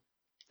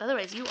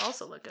 Otherwise, you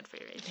also look good for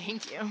your age.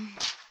 Thank you.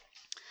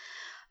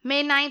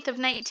 May 9th of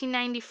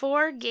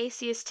 1994,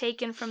 Gacy is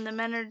taken from the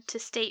Menard to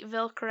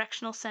Stateville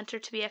Correctional Center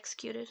to be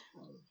executed.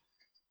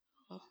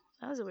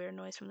 That was a weird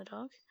noise from the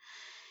dog.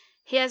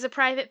 He has a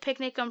private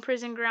picnic on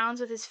prison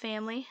grounds with his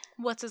family.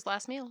 What's his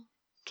last meal?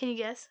 Can you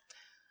guess?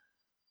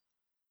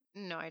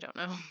 No, I don't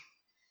know.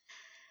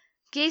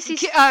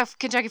 Gacy's...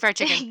 Kentucky Fried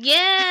Chicken.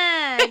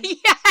 Yeah!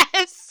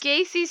 Yes!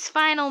 Gacy's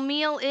final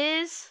meal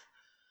is...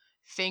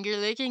 Finger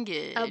licking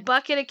good. a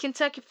bucket of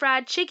Kentucky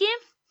Fried Chicken,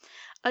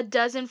 a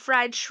dozen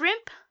fried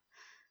shrimp,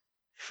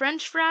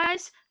 French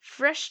fries,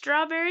 fresh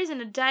strawberries,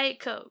 and a Diet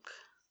Coke.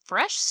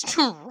 Fresh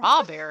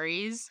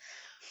strawberries?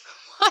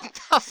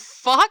 What the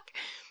fuck?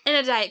 And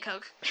a Diet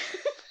Coke.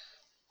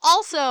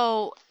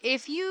 Also,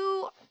 if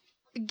you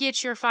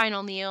get your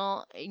final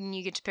meal and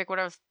you get to pick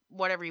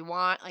whatever you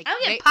want, like I'm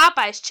getting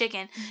Popeye's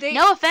chicken.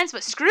 No offense,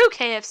 but screw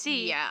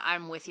KFC. Yeah,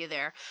 I'm with you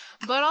there.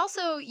 But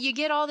also, you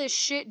get all this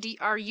shit.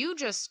 Are you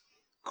just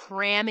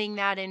cramming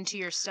that into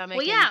your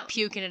stomach and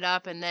puking it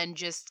up and then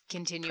just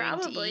continuing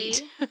to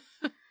eat?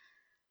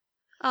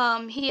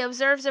 He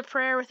observes a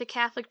prayer with a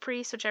Catholic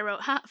priest, which I wrote,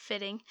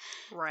 fitting.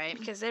 Right.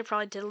 Because they're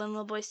probably diddling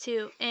little boys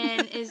too.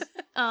 And is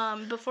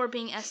before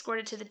being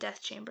escorted to the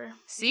death chamber.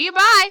 See you,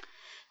 bye!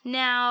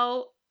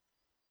 Now,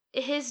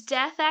 his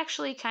death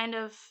actually kind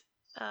of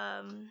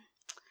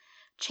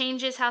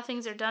changes how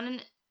things are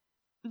done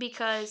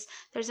because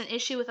there's an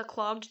issue with a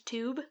clogged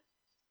tube.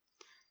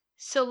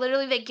 So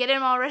literally they get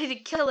him all ready to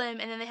kill him,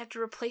 and then they have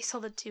to replace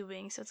all the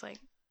tubing. So it's like,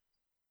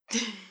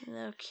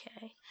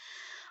 okay.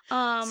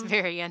 It's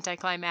very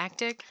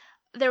anticlimactic.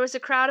 There was a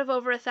crowd of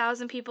over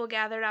 1,000 people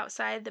gathered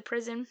outside the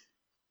prison.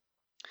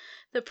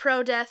 The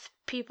pro-death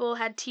people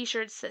had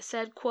t-shirts that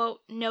said, quote,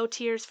 "No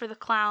tears for the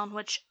clown,"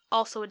 which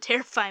also would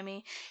terrify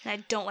me, and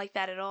I don't like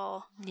that at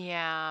all.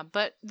 Yeah,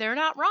 but they're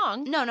not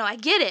wrong. No, I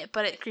get it,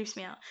 but it creeps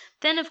me out.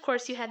 Then, of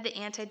course, you had the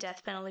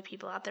anti-death penalty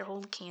people out there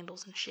holding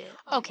candles and shit.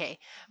 Okay,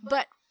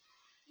 but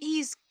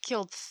he's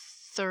killed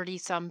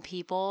 30-some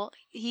people.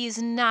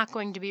 He's not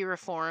going to be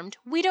reformed.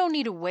 We don't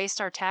need to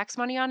waste our tax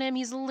money on him.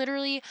 He's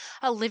literally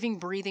a living,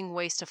 breathing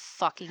waste of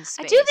fucking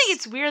space. I do think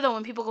it's weird, though,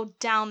 when people go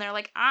down there.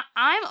 Like,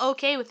 I'm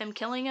okay with them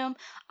killing him.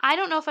 I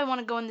don't know if I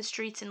want to go in the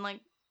streets and, like,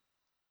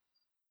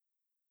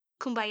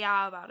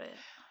 kumbaya about it.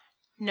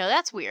 No,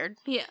 that's weird.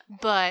 Yeah.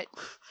 But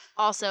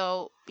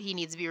also, he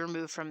needs to be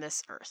removed from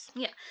this earth.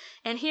 Yeah.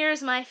 And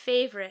here's my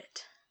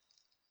favorite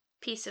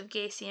piece of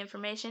Gacy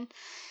information.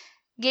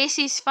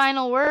 Gacy's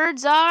final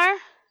words are,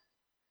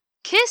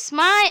 "Kiss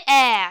my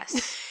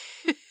ass."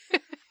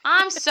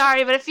 I'm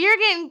sorry, but if you're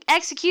getting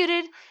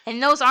executed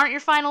and those aren't your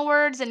final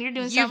words, then you're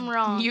doing something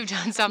wrong. You've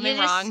done something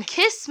wrong. Just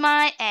kiss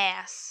my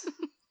ass.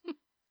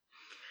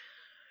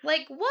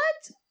 Like,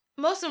 what?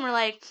 Most of them were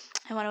like,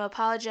 "I want to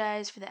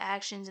apologize for the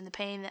actions and the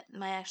pain that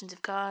my actions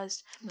have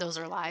caused. Those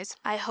are lies.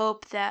 I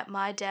hope that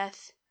my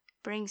death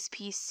brings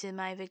peace to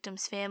my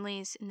victims'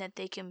 families and that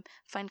they can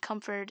find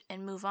comfort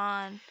and move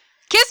on.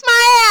 Kiss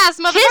my ass,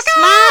 motherfucker! Kiss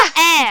my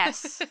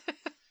ass!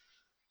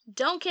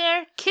 Don't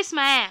care. Kiss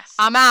my ass."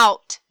 I'm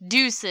out.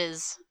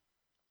 Deuces.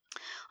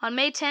 On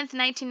May 10th,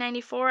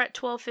 1994, at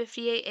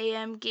 12:58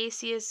 a.m.,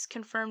 Gacy is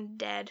confirmed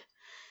dead.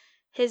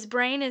 His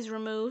brain is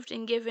removed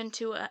and given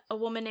to a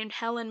woman named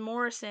Helen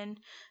Morrison,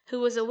 who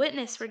was a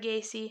witness for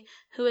Gacy,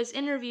 who has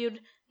interviewed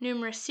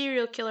numerous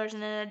serial killers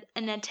in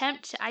an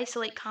attempt to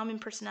isolate common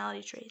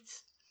personality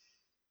traits.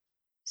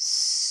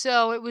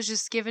 So it was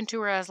just given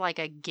to her as like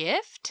a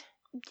gift?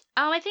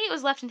 I think it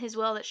was left in his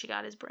will that she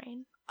got his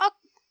brain. Oh.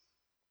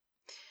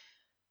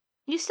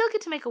 You still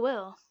get to make a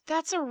will.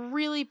 That's a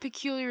really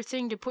peculiar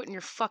thing to put in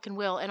your fucking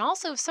will. And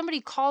also, if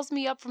somebody calls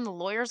me up from the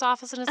lawyer's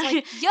office and it's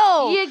like,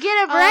 yo, you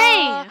get a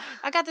brain.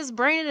 I got this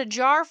brain in a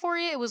jar for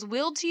you. It was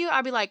willed to you.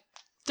 I'd be like,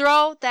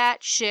 throw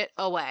that shit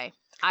away.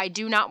 I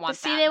do not want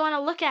that. See, they want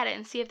to look at it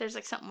and see if there's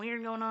like something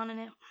weird going on in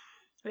it.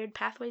 Weird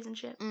pathways and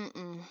shit.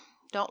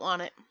 Don't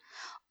want it.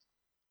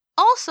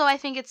 Also, I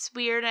think it's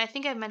weird, and I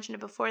think I've mentioned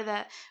it before,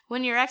 that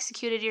when you're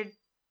executed, your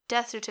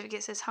death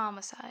certificate says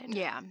homicide.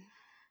 Yeah.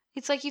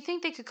 It's like you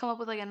think they could come up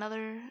with like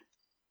another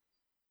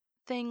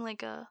thing,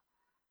 like a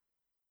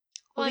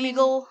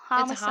legal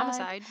homicide. It's a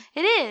homicide.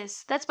 It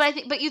is. That's what I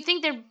think. But you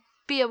think there'd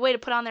be a way to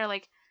put on there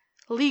like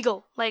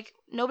legal, like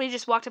nobody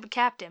just walked up and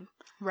capped him.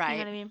 Right. You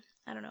know what I mean?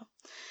 I don't know.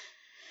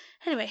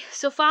 Anyway,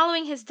 so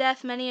following his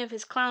death, many of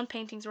his clown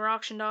paintings were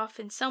auctioned off,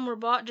 and some were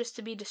bought just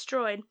to be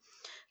destroyed.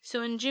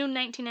 So in June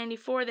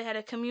 1994, they had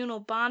a communal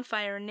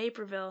bonfire in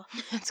Naperville.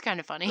 That's kind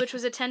of funny. Which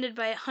was attended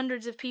by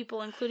hundreds of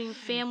people, including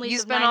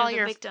families of 9 of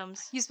the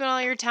victims. You spent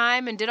all your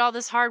time and did all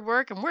this hard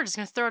work, and we're just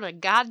going to throw it in a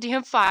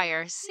goddamn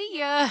fire. See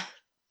ya.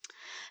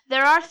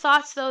 There are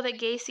thoughts, though, that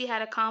Gacy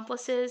had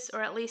accomplices,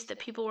 or at least that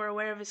people were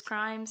aware of his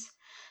crimes.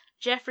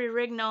 Jeffrey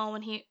Rignall,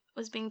 when he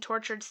was being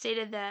tortured,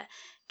 stated that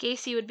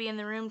Gacy would be in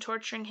the room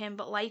torturing him,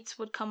 but lights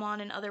would come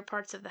on in other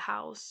parts of the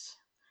house.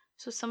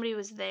 So somebody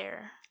was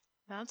there.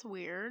 That's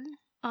weird.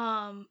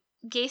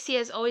 Gacy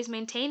has always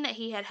maintained that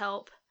he had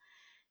help,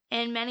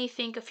 and many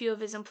think a few of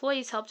his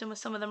employees helped him with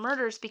some of the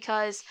murders,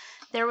 because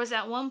there was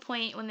at one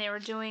point when they were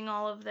doing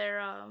all of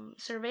their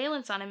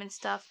surveillance on him and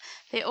stuff,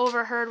 they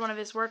overheard one of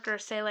his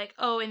workers say like,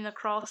 oh, in the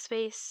crawl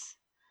space,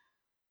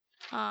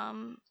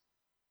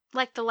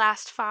 like the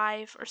last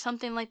 5 or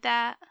something like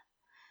that.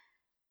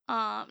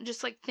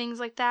 Just like things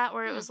like that,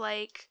 where it was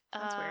like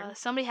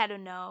somebody had to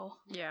know.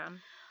 Yeah.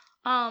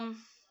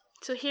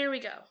 So here we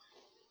go.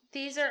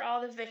 These are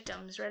all the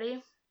victims.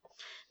 Ready?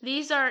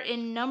 These are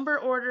in number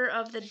order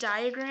of the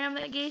diagram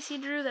that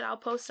Gacy drew that I'll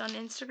post on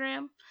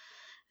Instagram.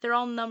 They're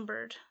all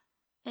numbered.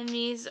 And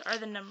these are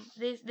the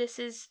this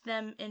is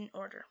them in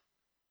order.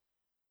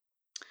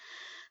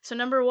 So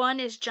number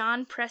 1 is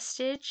John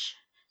Prestige,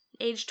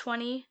 age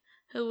 20,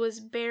 who was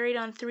buried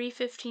on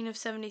 3/15 of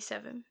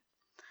 77.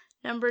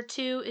 Number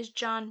 2 is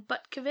John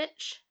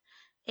Butkovich,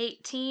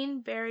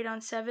 18, buried on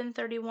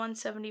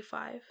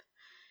 7/31/75.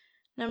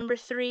 Number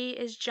 3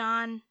 is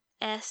John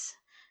S.,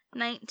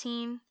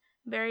 19,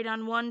 buried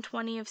on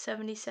 1/20 of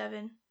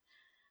 77.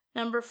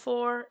 Number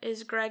 4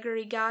 is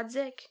Gregory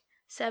Godzik,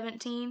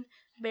 17,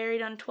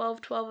 buried on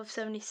 12/12 of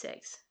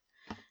 76.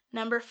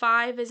 Number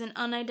 5 is an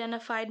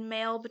unidentified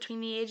male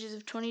between the ages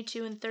of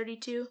 22 and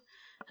 32,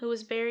 who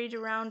was buried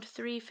around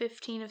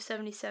 3/15 of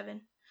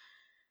 77.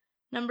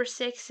 Number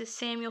 6 is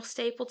Samuel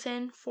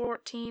Stapleton,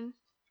 14,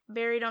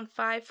 buried on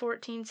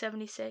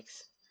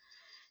 5/14/76.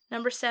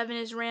 Number 7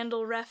 is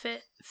Randall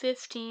Reffitt,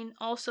 15,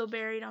 also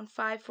buried on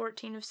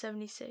 5/14 of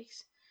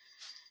 76.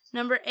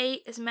 Number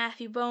 8 is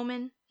Matthew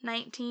Bowman,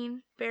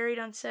 19, buried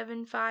on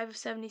 7/5 of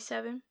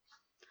 77.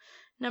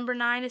 Number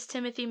 9 is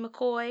Timothy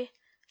McCoy,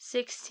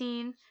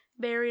 16,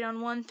 buried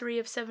on 1/3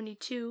 of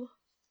 72.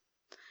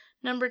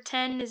 Number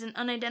 10 is an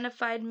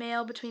unidentified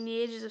male between the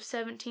ages of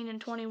 17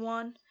 and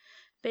 21,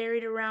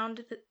 buried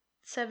around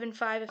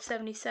 7/5 of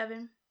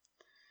 77.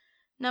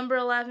 Number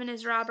 11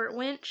 is Robert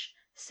Winch,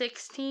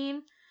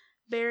 16,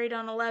 buried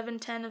on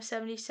 11/10 of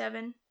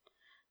 77.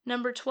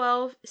 Number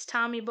 12 is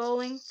Tommy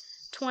Bowling,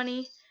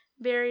 20,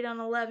 buried on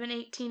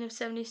 11/18 of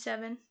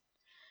 77.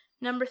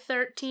 Number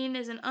 13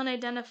 is an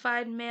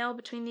unidentified male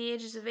between the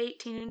ages of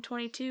 18 and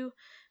 22,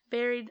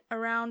 buried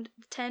around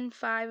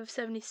 10/5 of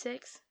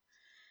 76.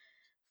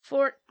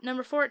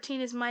 Number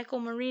 14 is Michael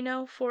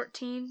Marino,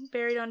 14,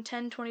 buried on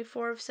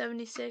 10/24 of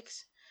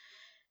 76.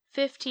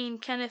 15,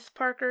 Kenneth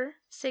Parker,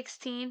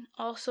 16,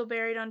 also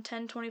buried on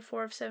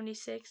 10/24 of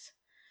 76.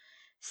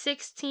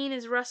 16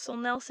 is Russell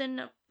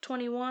Nelson,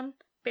 21,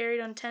 buried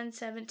on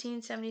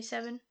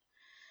 10/17/77.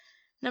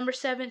 Number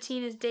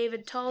 17 is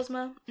David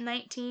Talsma,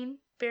 19,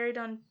 buried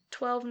on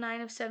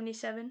 12/9 of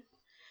 77.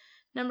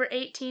 Number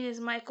 18 is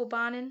Michael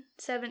Bonin,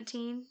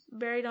 17,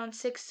 buried on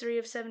 6/3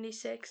 of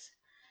 76.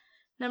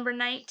 Number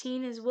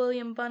 19 is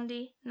William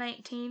Bundy,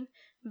 19,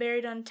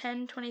 buried on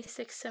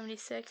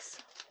 10/26/76.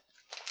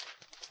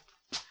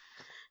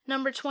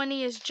 Number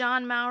 20 is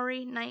John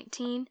Mowry,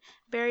 19,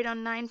 buried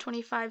on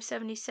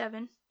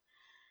 9/25/77.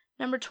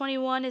 Number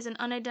 21 is an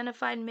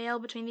unidentified male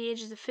between the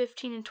ages of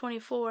 15 and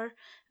 24,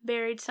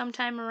 buried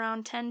sometime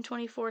around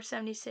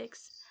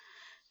 10/24/76.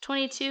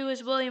 22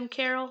 is William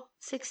Carroll,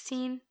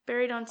 16,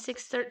 buried on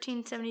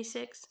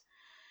 6/13/76.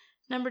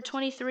 Number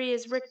 23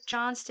 is Rick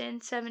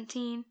Johnston,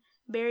 17,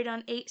 buried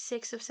on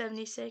 8/6 of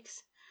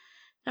 76.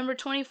 Number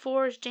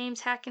 24 is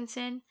James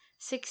Hackinson,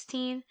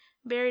 16,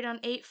 buried on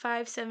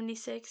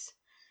 8/5/76.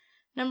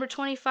 Number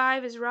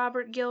 25 is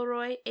Robert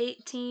Gilroy,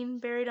 18,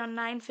 buried on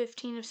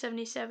 9/15 of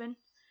 77.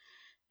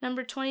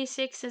 Number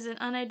 26 is an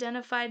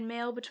unidentified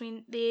male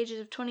between the ages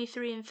of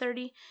 23 and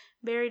 30,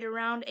 buried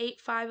around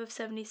 8/5 of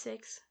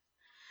 76.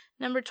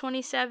 Number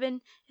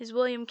 27 is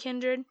William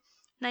Kindred,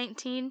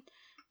 19,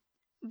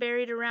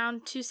 buried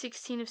around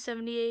 2/16 of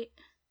 78.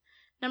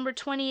 Number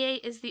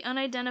 28 is the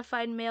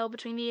unidentified male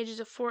between the ages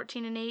of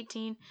 14 and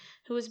 18,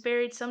 who was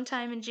buried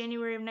sometime in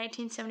January of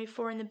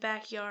 1974 in the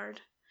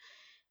backyard.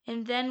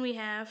 And then we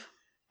have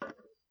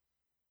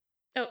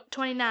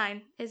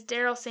 29 is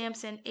Daryl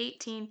Sampson,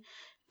 18,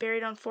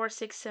 buried on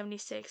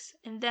 4/6/76.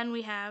 And then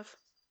we have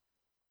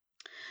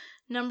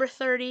number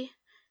 30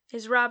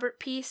 is Robert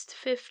Peast,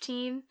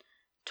 15,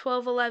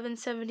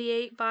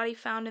 12/11/78, body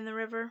found in the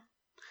river.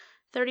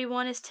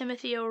 31 is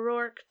Timothy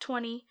O'Rourke,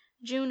 20,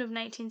 June of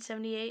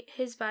 1978,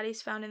 his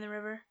body's found in the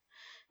river.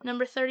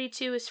 Number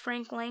 32 is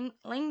Frank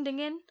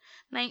Langdingen,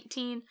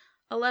 19,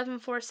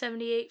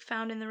 11/4/78,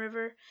 found in the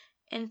river.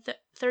 And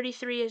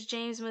 33 is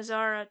James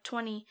Mazzara,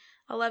 20,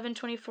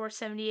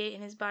 11/24/78,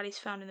 and his body's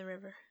found in the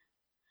river.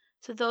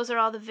 So those are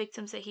all the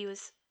victims that he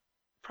was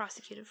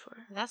prosecuted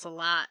for. That's a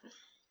lot.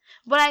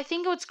 But I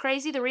think what's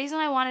crazy, the reason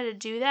I wanted to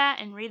do that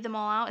and read them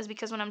all out is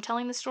because when I'm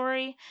telling the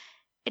story,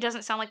 it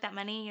doesn't sound like that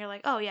many. You're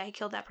like, oh yeah, he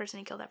killed that person,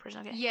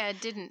 okay. Yeah, it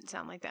didn't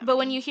sound like that But many.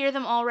 when you hear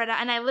them all read out,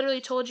 and I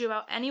literally told you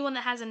about anyone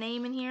that has a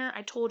name in here,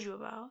 I told you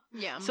about.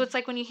 Yeah. So it's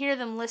like when you hear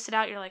them listed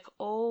out, you're like,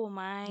 oh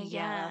my god.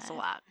 Yeah, that's a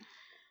lot.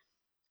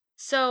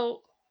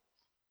 So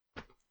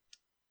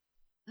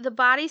the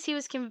bodies he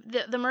was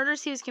the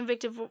murders he was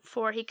convicted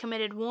for, he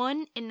committed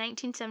one in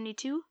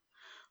 1972,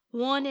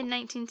 one in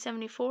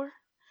 1974,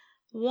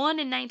 one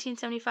in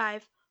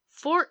 1975,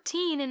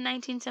 14 in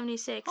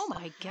 1976. Oh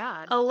my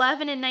god.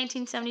 11 in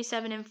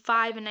 1977 and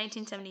 5 in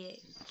 1978.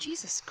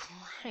 Jesus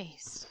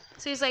Christ.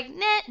 So he's like,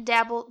 nah,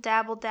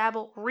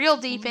 dabble, real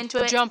deep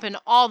into it. Jumping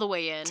all the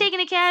way in. Taking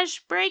a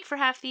cash break for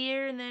half the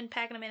year and then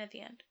packing them in at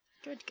the end.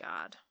 Good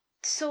God.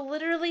 So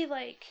literally,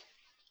 like,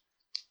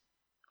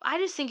 I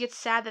just think it's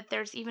sad that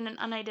there's even an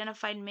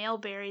unidentified male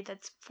buried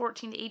that's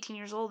 14 to 18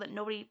 years old that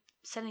nobody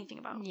said anything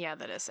about. Yeah,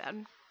 that is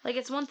sad. Like,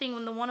 it's one thing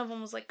when the one of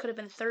them was, like, could have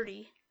been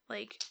 30.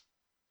 Like,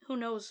 who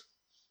knows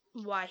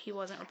why he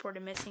wasn't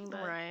reported missing,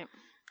 but right.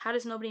 How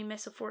does nobody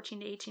miss a 14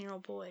 to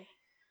 18-year-old boy?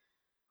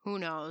 Who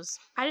knows?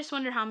 I just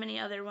wonder how many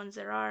other ones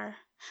there are.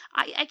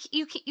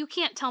 You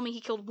can't tell me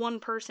he killed one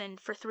person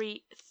for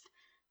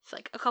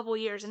like a couple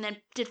years and then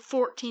did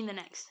 14 the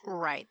next.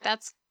 Right.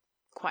 That's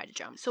quite a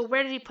jump. So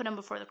where did he put him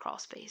before the crawl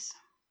space?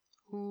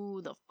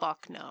 Who the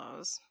fuck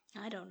knows?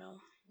 I don't know.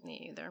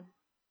 Me either.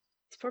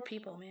 These poor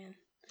people, man.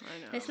 I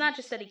know. And it's not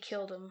just that he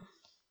killed him.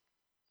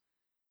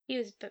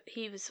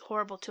 He was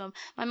horrible to him.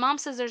 My mom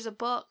says there's a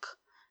book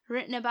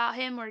written about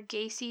him where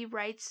Gacy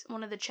writes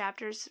one of the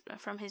chapters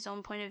from his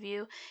own point of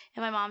view,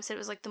 and my mom said it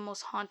was like the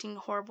most haunting,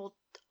 horrible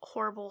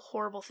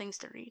things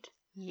to read.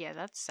 Yeah,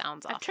 that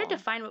sounds awful. I've tried to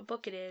find what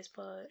book it is,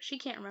 but she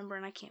can't remember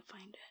and I can't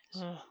find it.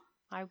 Ugh,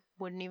 I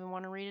wouldn't even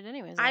want to read it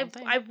anyways.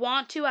 I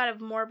want to out of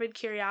morbid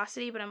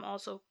curiosity, but I'm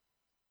also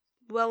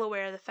well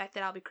aware of the fact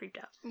that I'll be creeped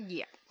out.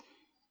 Yeah.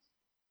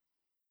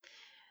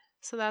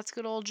 So that's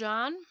good old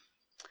John.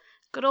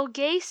 Good old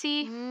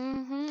Gacy.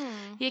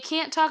 Mm-hmm. You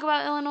can't talk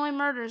about Illinois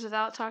murders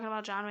without talking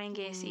about John Wayne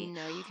Gacy.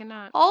 No, you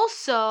cannot.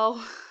 Also,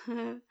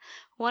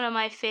 one of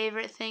my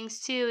favorite things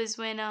too is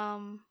when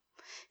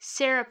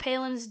Sarah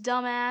Palin's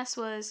dumbass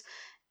was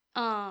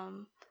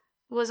on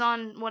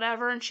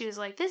whatever and she was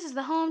like, "This is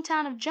the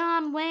hometown of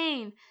John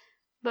Wayne,"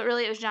 but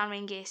really it was John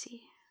Wayne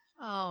Gacy.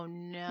 Oh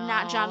no.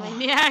 Not John Wayne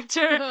the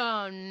actor.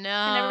 Oh no.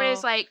 And everybody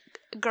was like,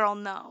 "Girl,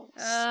 no,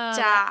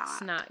 stop."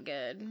 That's not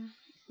good.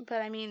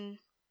 But I mean,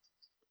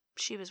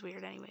 she was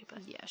weird anyway.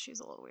 But yeah, she's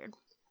a little weird.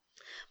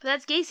 But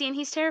that's Gacy, and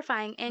he's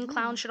terrifying. And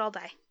clowns should all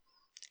die.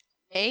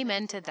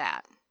 Amen to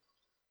that.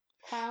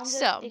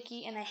 Clowns are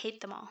icky, and I hate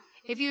them all.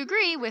 If you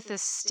agree with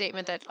this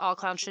statement that all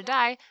clowns should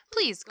die,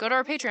 please go to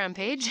our Patreon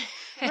page.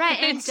 Right,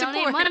 and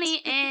donate support.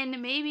 money,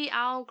 and maybe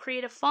I'll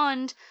create a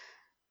fund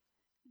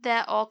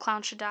that all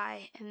clowns should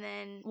die, and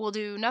then We'll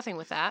do nothing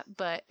with that,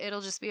 but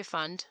it'll just be a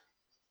fund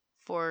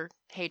for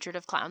hatred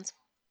of clowns.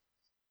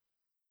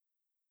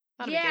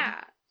 That'll be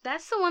good.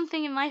 That's the one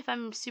thing in life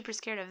I'm super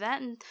scared of,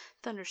 that and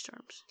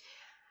thunderstorms.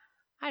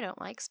 I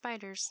don't like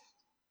spiders.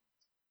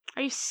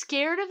 Are you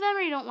scared of them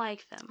or you don't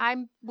like them?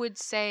 I would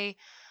say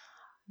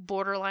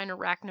borderline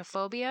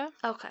arachnophobia.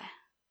 Okay.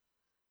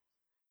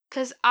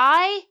 Because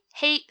I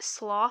hate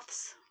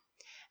sloths.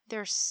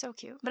 They're so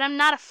cute. But I'm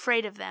not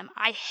afraid of them.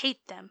 I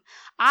hate them.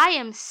 I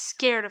am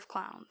scared of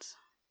clowns.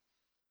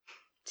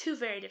 Two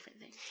very different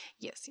things.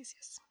 Yes.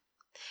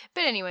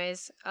 But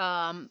anyways,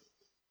 follow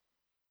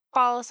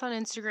us on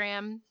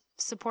Instagram,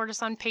 support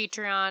us on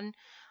Patreon,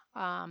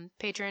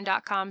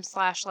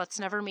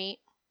 patreon.com/letsnevermeet.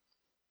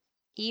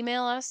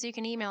 email us. You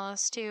can email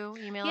us too.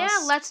 Email Yeah,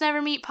 us. let's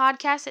never meet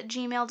podcast at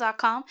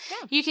gmail.com.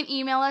 Yeah. You can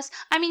email us.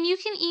 I mean, you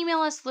can email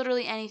us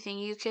literally anything.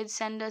 You could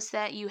send us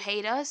that you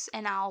hate us,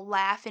 and I'll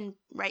laugh and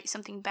write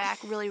something back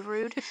really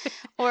rude.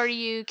 Or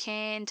you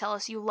can tell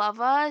us you love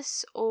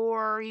us,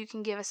 or you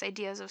can give us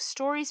ideas of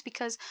stories,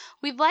 because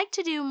we'd like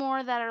to do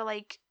more that are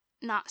like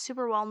not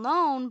super well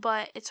known,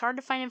 but it's hard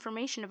to find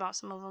information about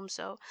some of them.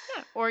 So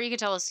Yeah. Or you could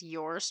tell us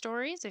your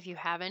stories if you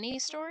have any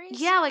stories.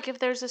 yeah, like if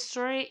there's a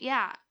story,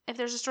 if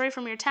there's a story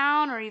from your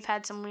town, or you've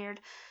had some weird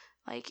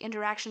like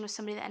interaction with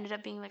somebody that ended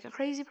up being like a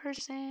crazy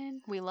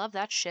person. We love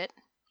that shit.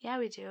 Yeah,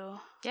 we do.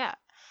 Yeah.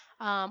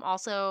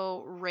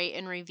 Also, rate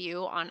and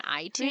review on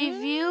iTunes.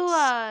 Review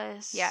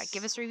us. Yeah,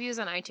 give us reviews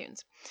on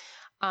iTunes.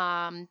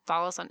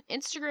 Follow us on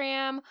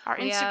Instagram. Our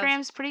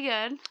Instagram's pretty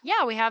good.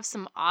 Yeah, we have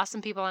some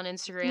awesome people on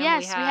Instagram.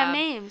 Yes, we have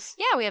names.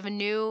 Yeah, we have a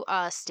new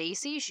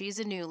Stacy. She's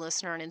a new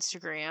listener on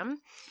Instagram.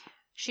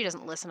 She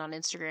doesn't listen on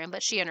Instagram,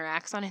 but she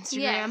interacts on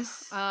Instagram.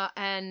 Yes.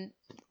 And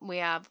we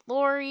have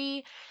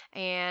Lori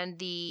and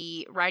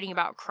the Writing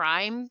About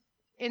Crime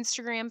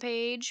Instagram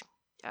page.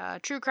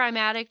 True Crime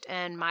Addict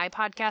and My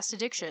Podcast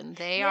Addiction.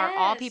 They are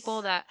all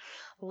people that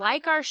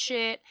like our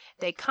shit.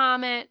 They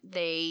comment.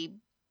 They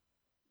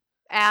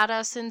add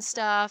us and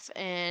stuff,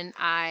 and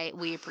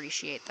we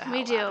appreciate the hell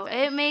We do. out of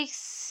it. It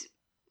makes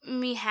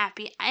me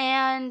happy,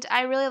 and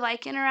I really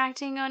like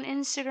interacting on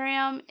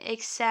Instagram,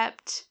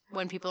 except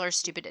when people are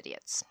stupid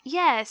idiots.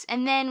 yes,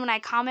 and then when I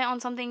comment on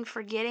something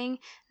forgetting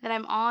that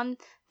I'm on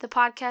the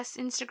podcast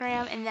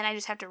Instagram, and then I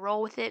just have to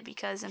roll with it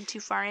because I'm too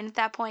far in at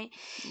that point.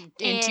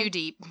 Too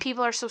deep.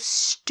 People are so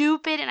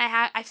stupid, and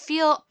I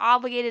feel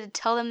obligated to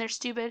tell them they're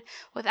stupid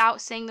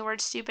without saying the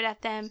word stupid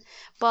at them.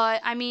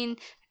 But I mean,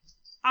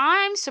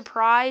 I'm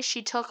surprised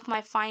she took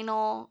my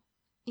final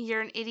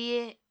 "you're an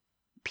idiot,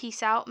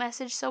 peace out"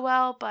 message so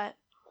well, but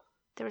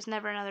there was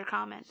never another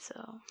comment,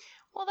 so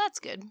Well, that's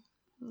good.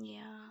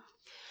 yeah.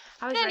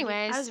 But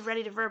anyways, I was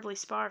ready to verbally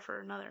spar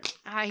for another.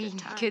 I good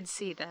time. could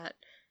see that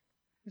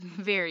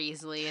very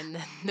easily in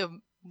the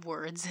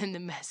words and the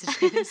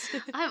messages.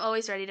 I'm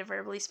always ready to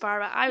verbally spar,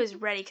 but I was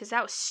ready because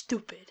that was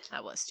stupid.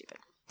 That was stupid.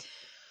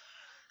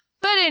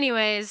 But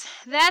anyways,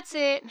 that's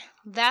it.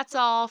 That's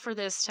all for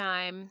this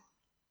time.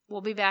 We'll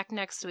be back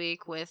next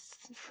week with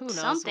who knows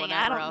Something,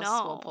 I whatever don't else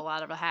know. we'll pull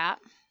out of a hat.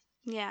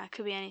 Yeah, it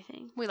could be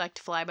anything. We like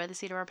to fly by the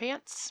seat of our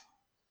pants.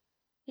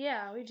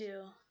 Yeah, we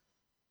do.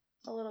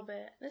 A little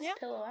bit. This Yeah.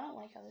 pillow, I don't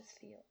like how this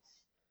feels.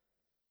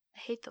 I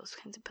hate those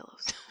kinds of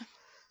pillows.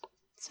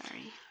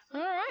 Sorry. All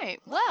right.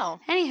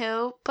 Well,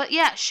 Anywho, but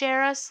yeah,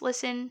 share us,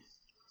 listen,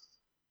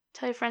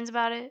 tell your friends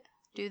about it,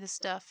 do the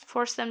stuff.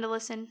 force them to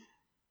listen.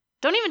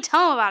 Don't even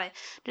tell them about it.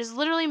 Just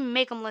literally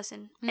make them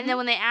listen. And then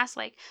when they ask,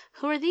 like,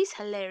 who are these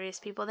hilarious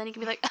people? Then you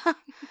can be like,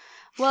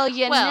 well,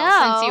 you know.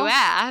 Since you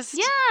asked.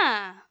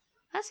 Yeah.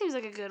 That seems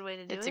like a good way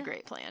to do it. It's a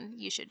great plan.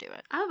 You should do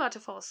it. I'm about to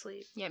fall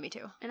asleep. Yeah, me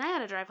too. And I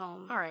gotta drive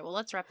home. All right. Well,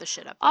 let's wrap this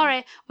shit up. All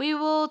right. We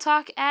will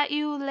talk at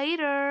you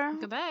later.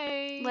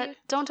 Goodbye.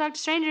 Don't talk to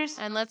strangers.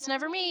 And let's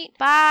never meet.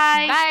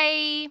 Bye.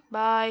 Bye.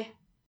 Bye.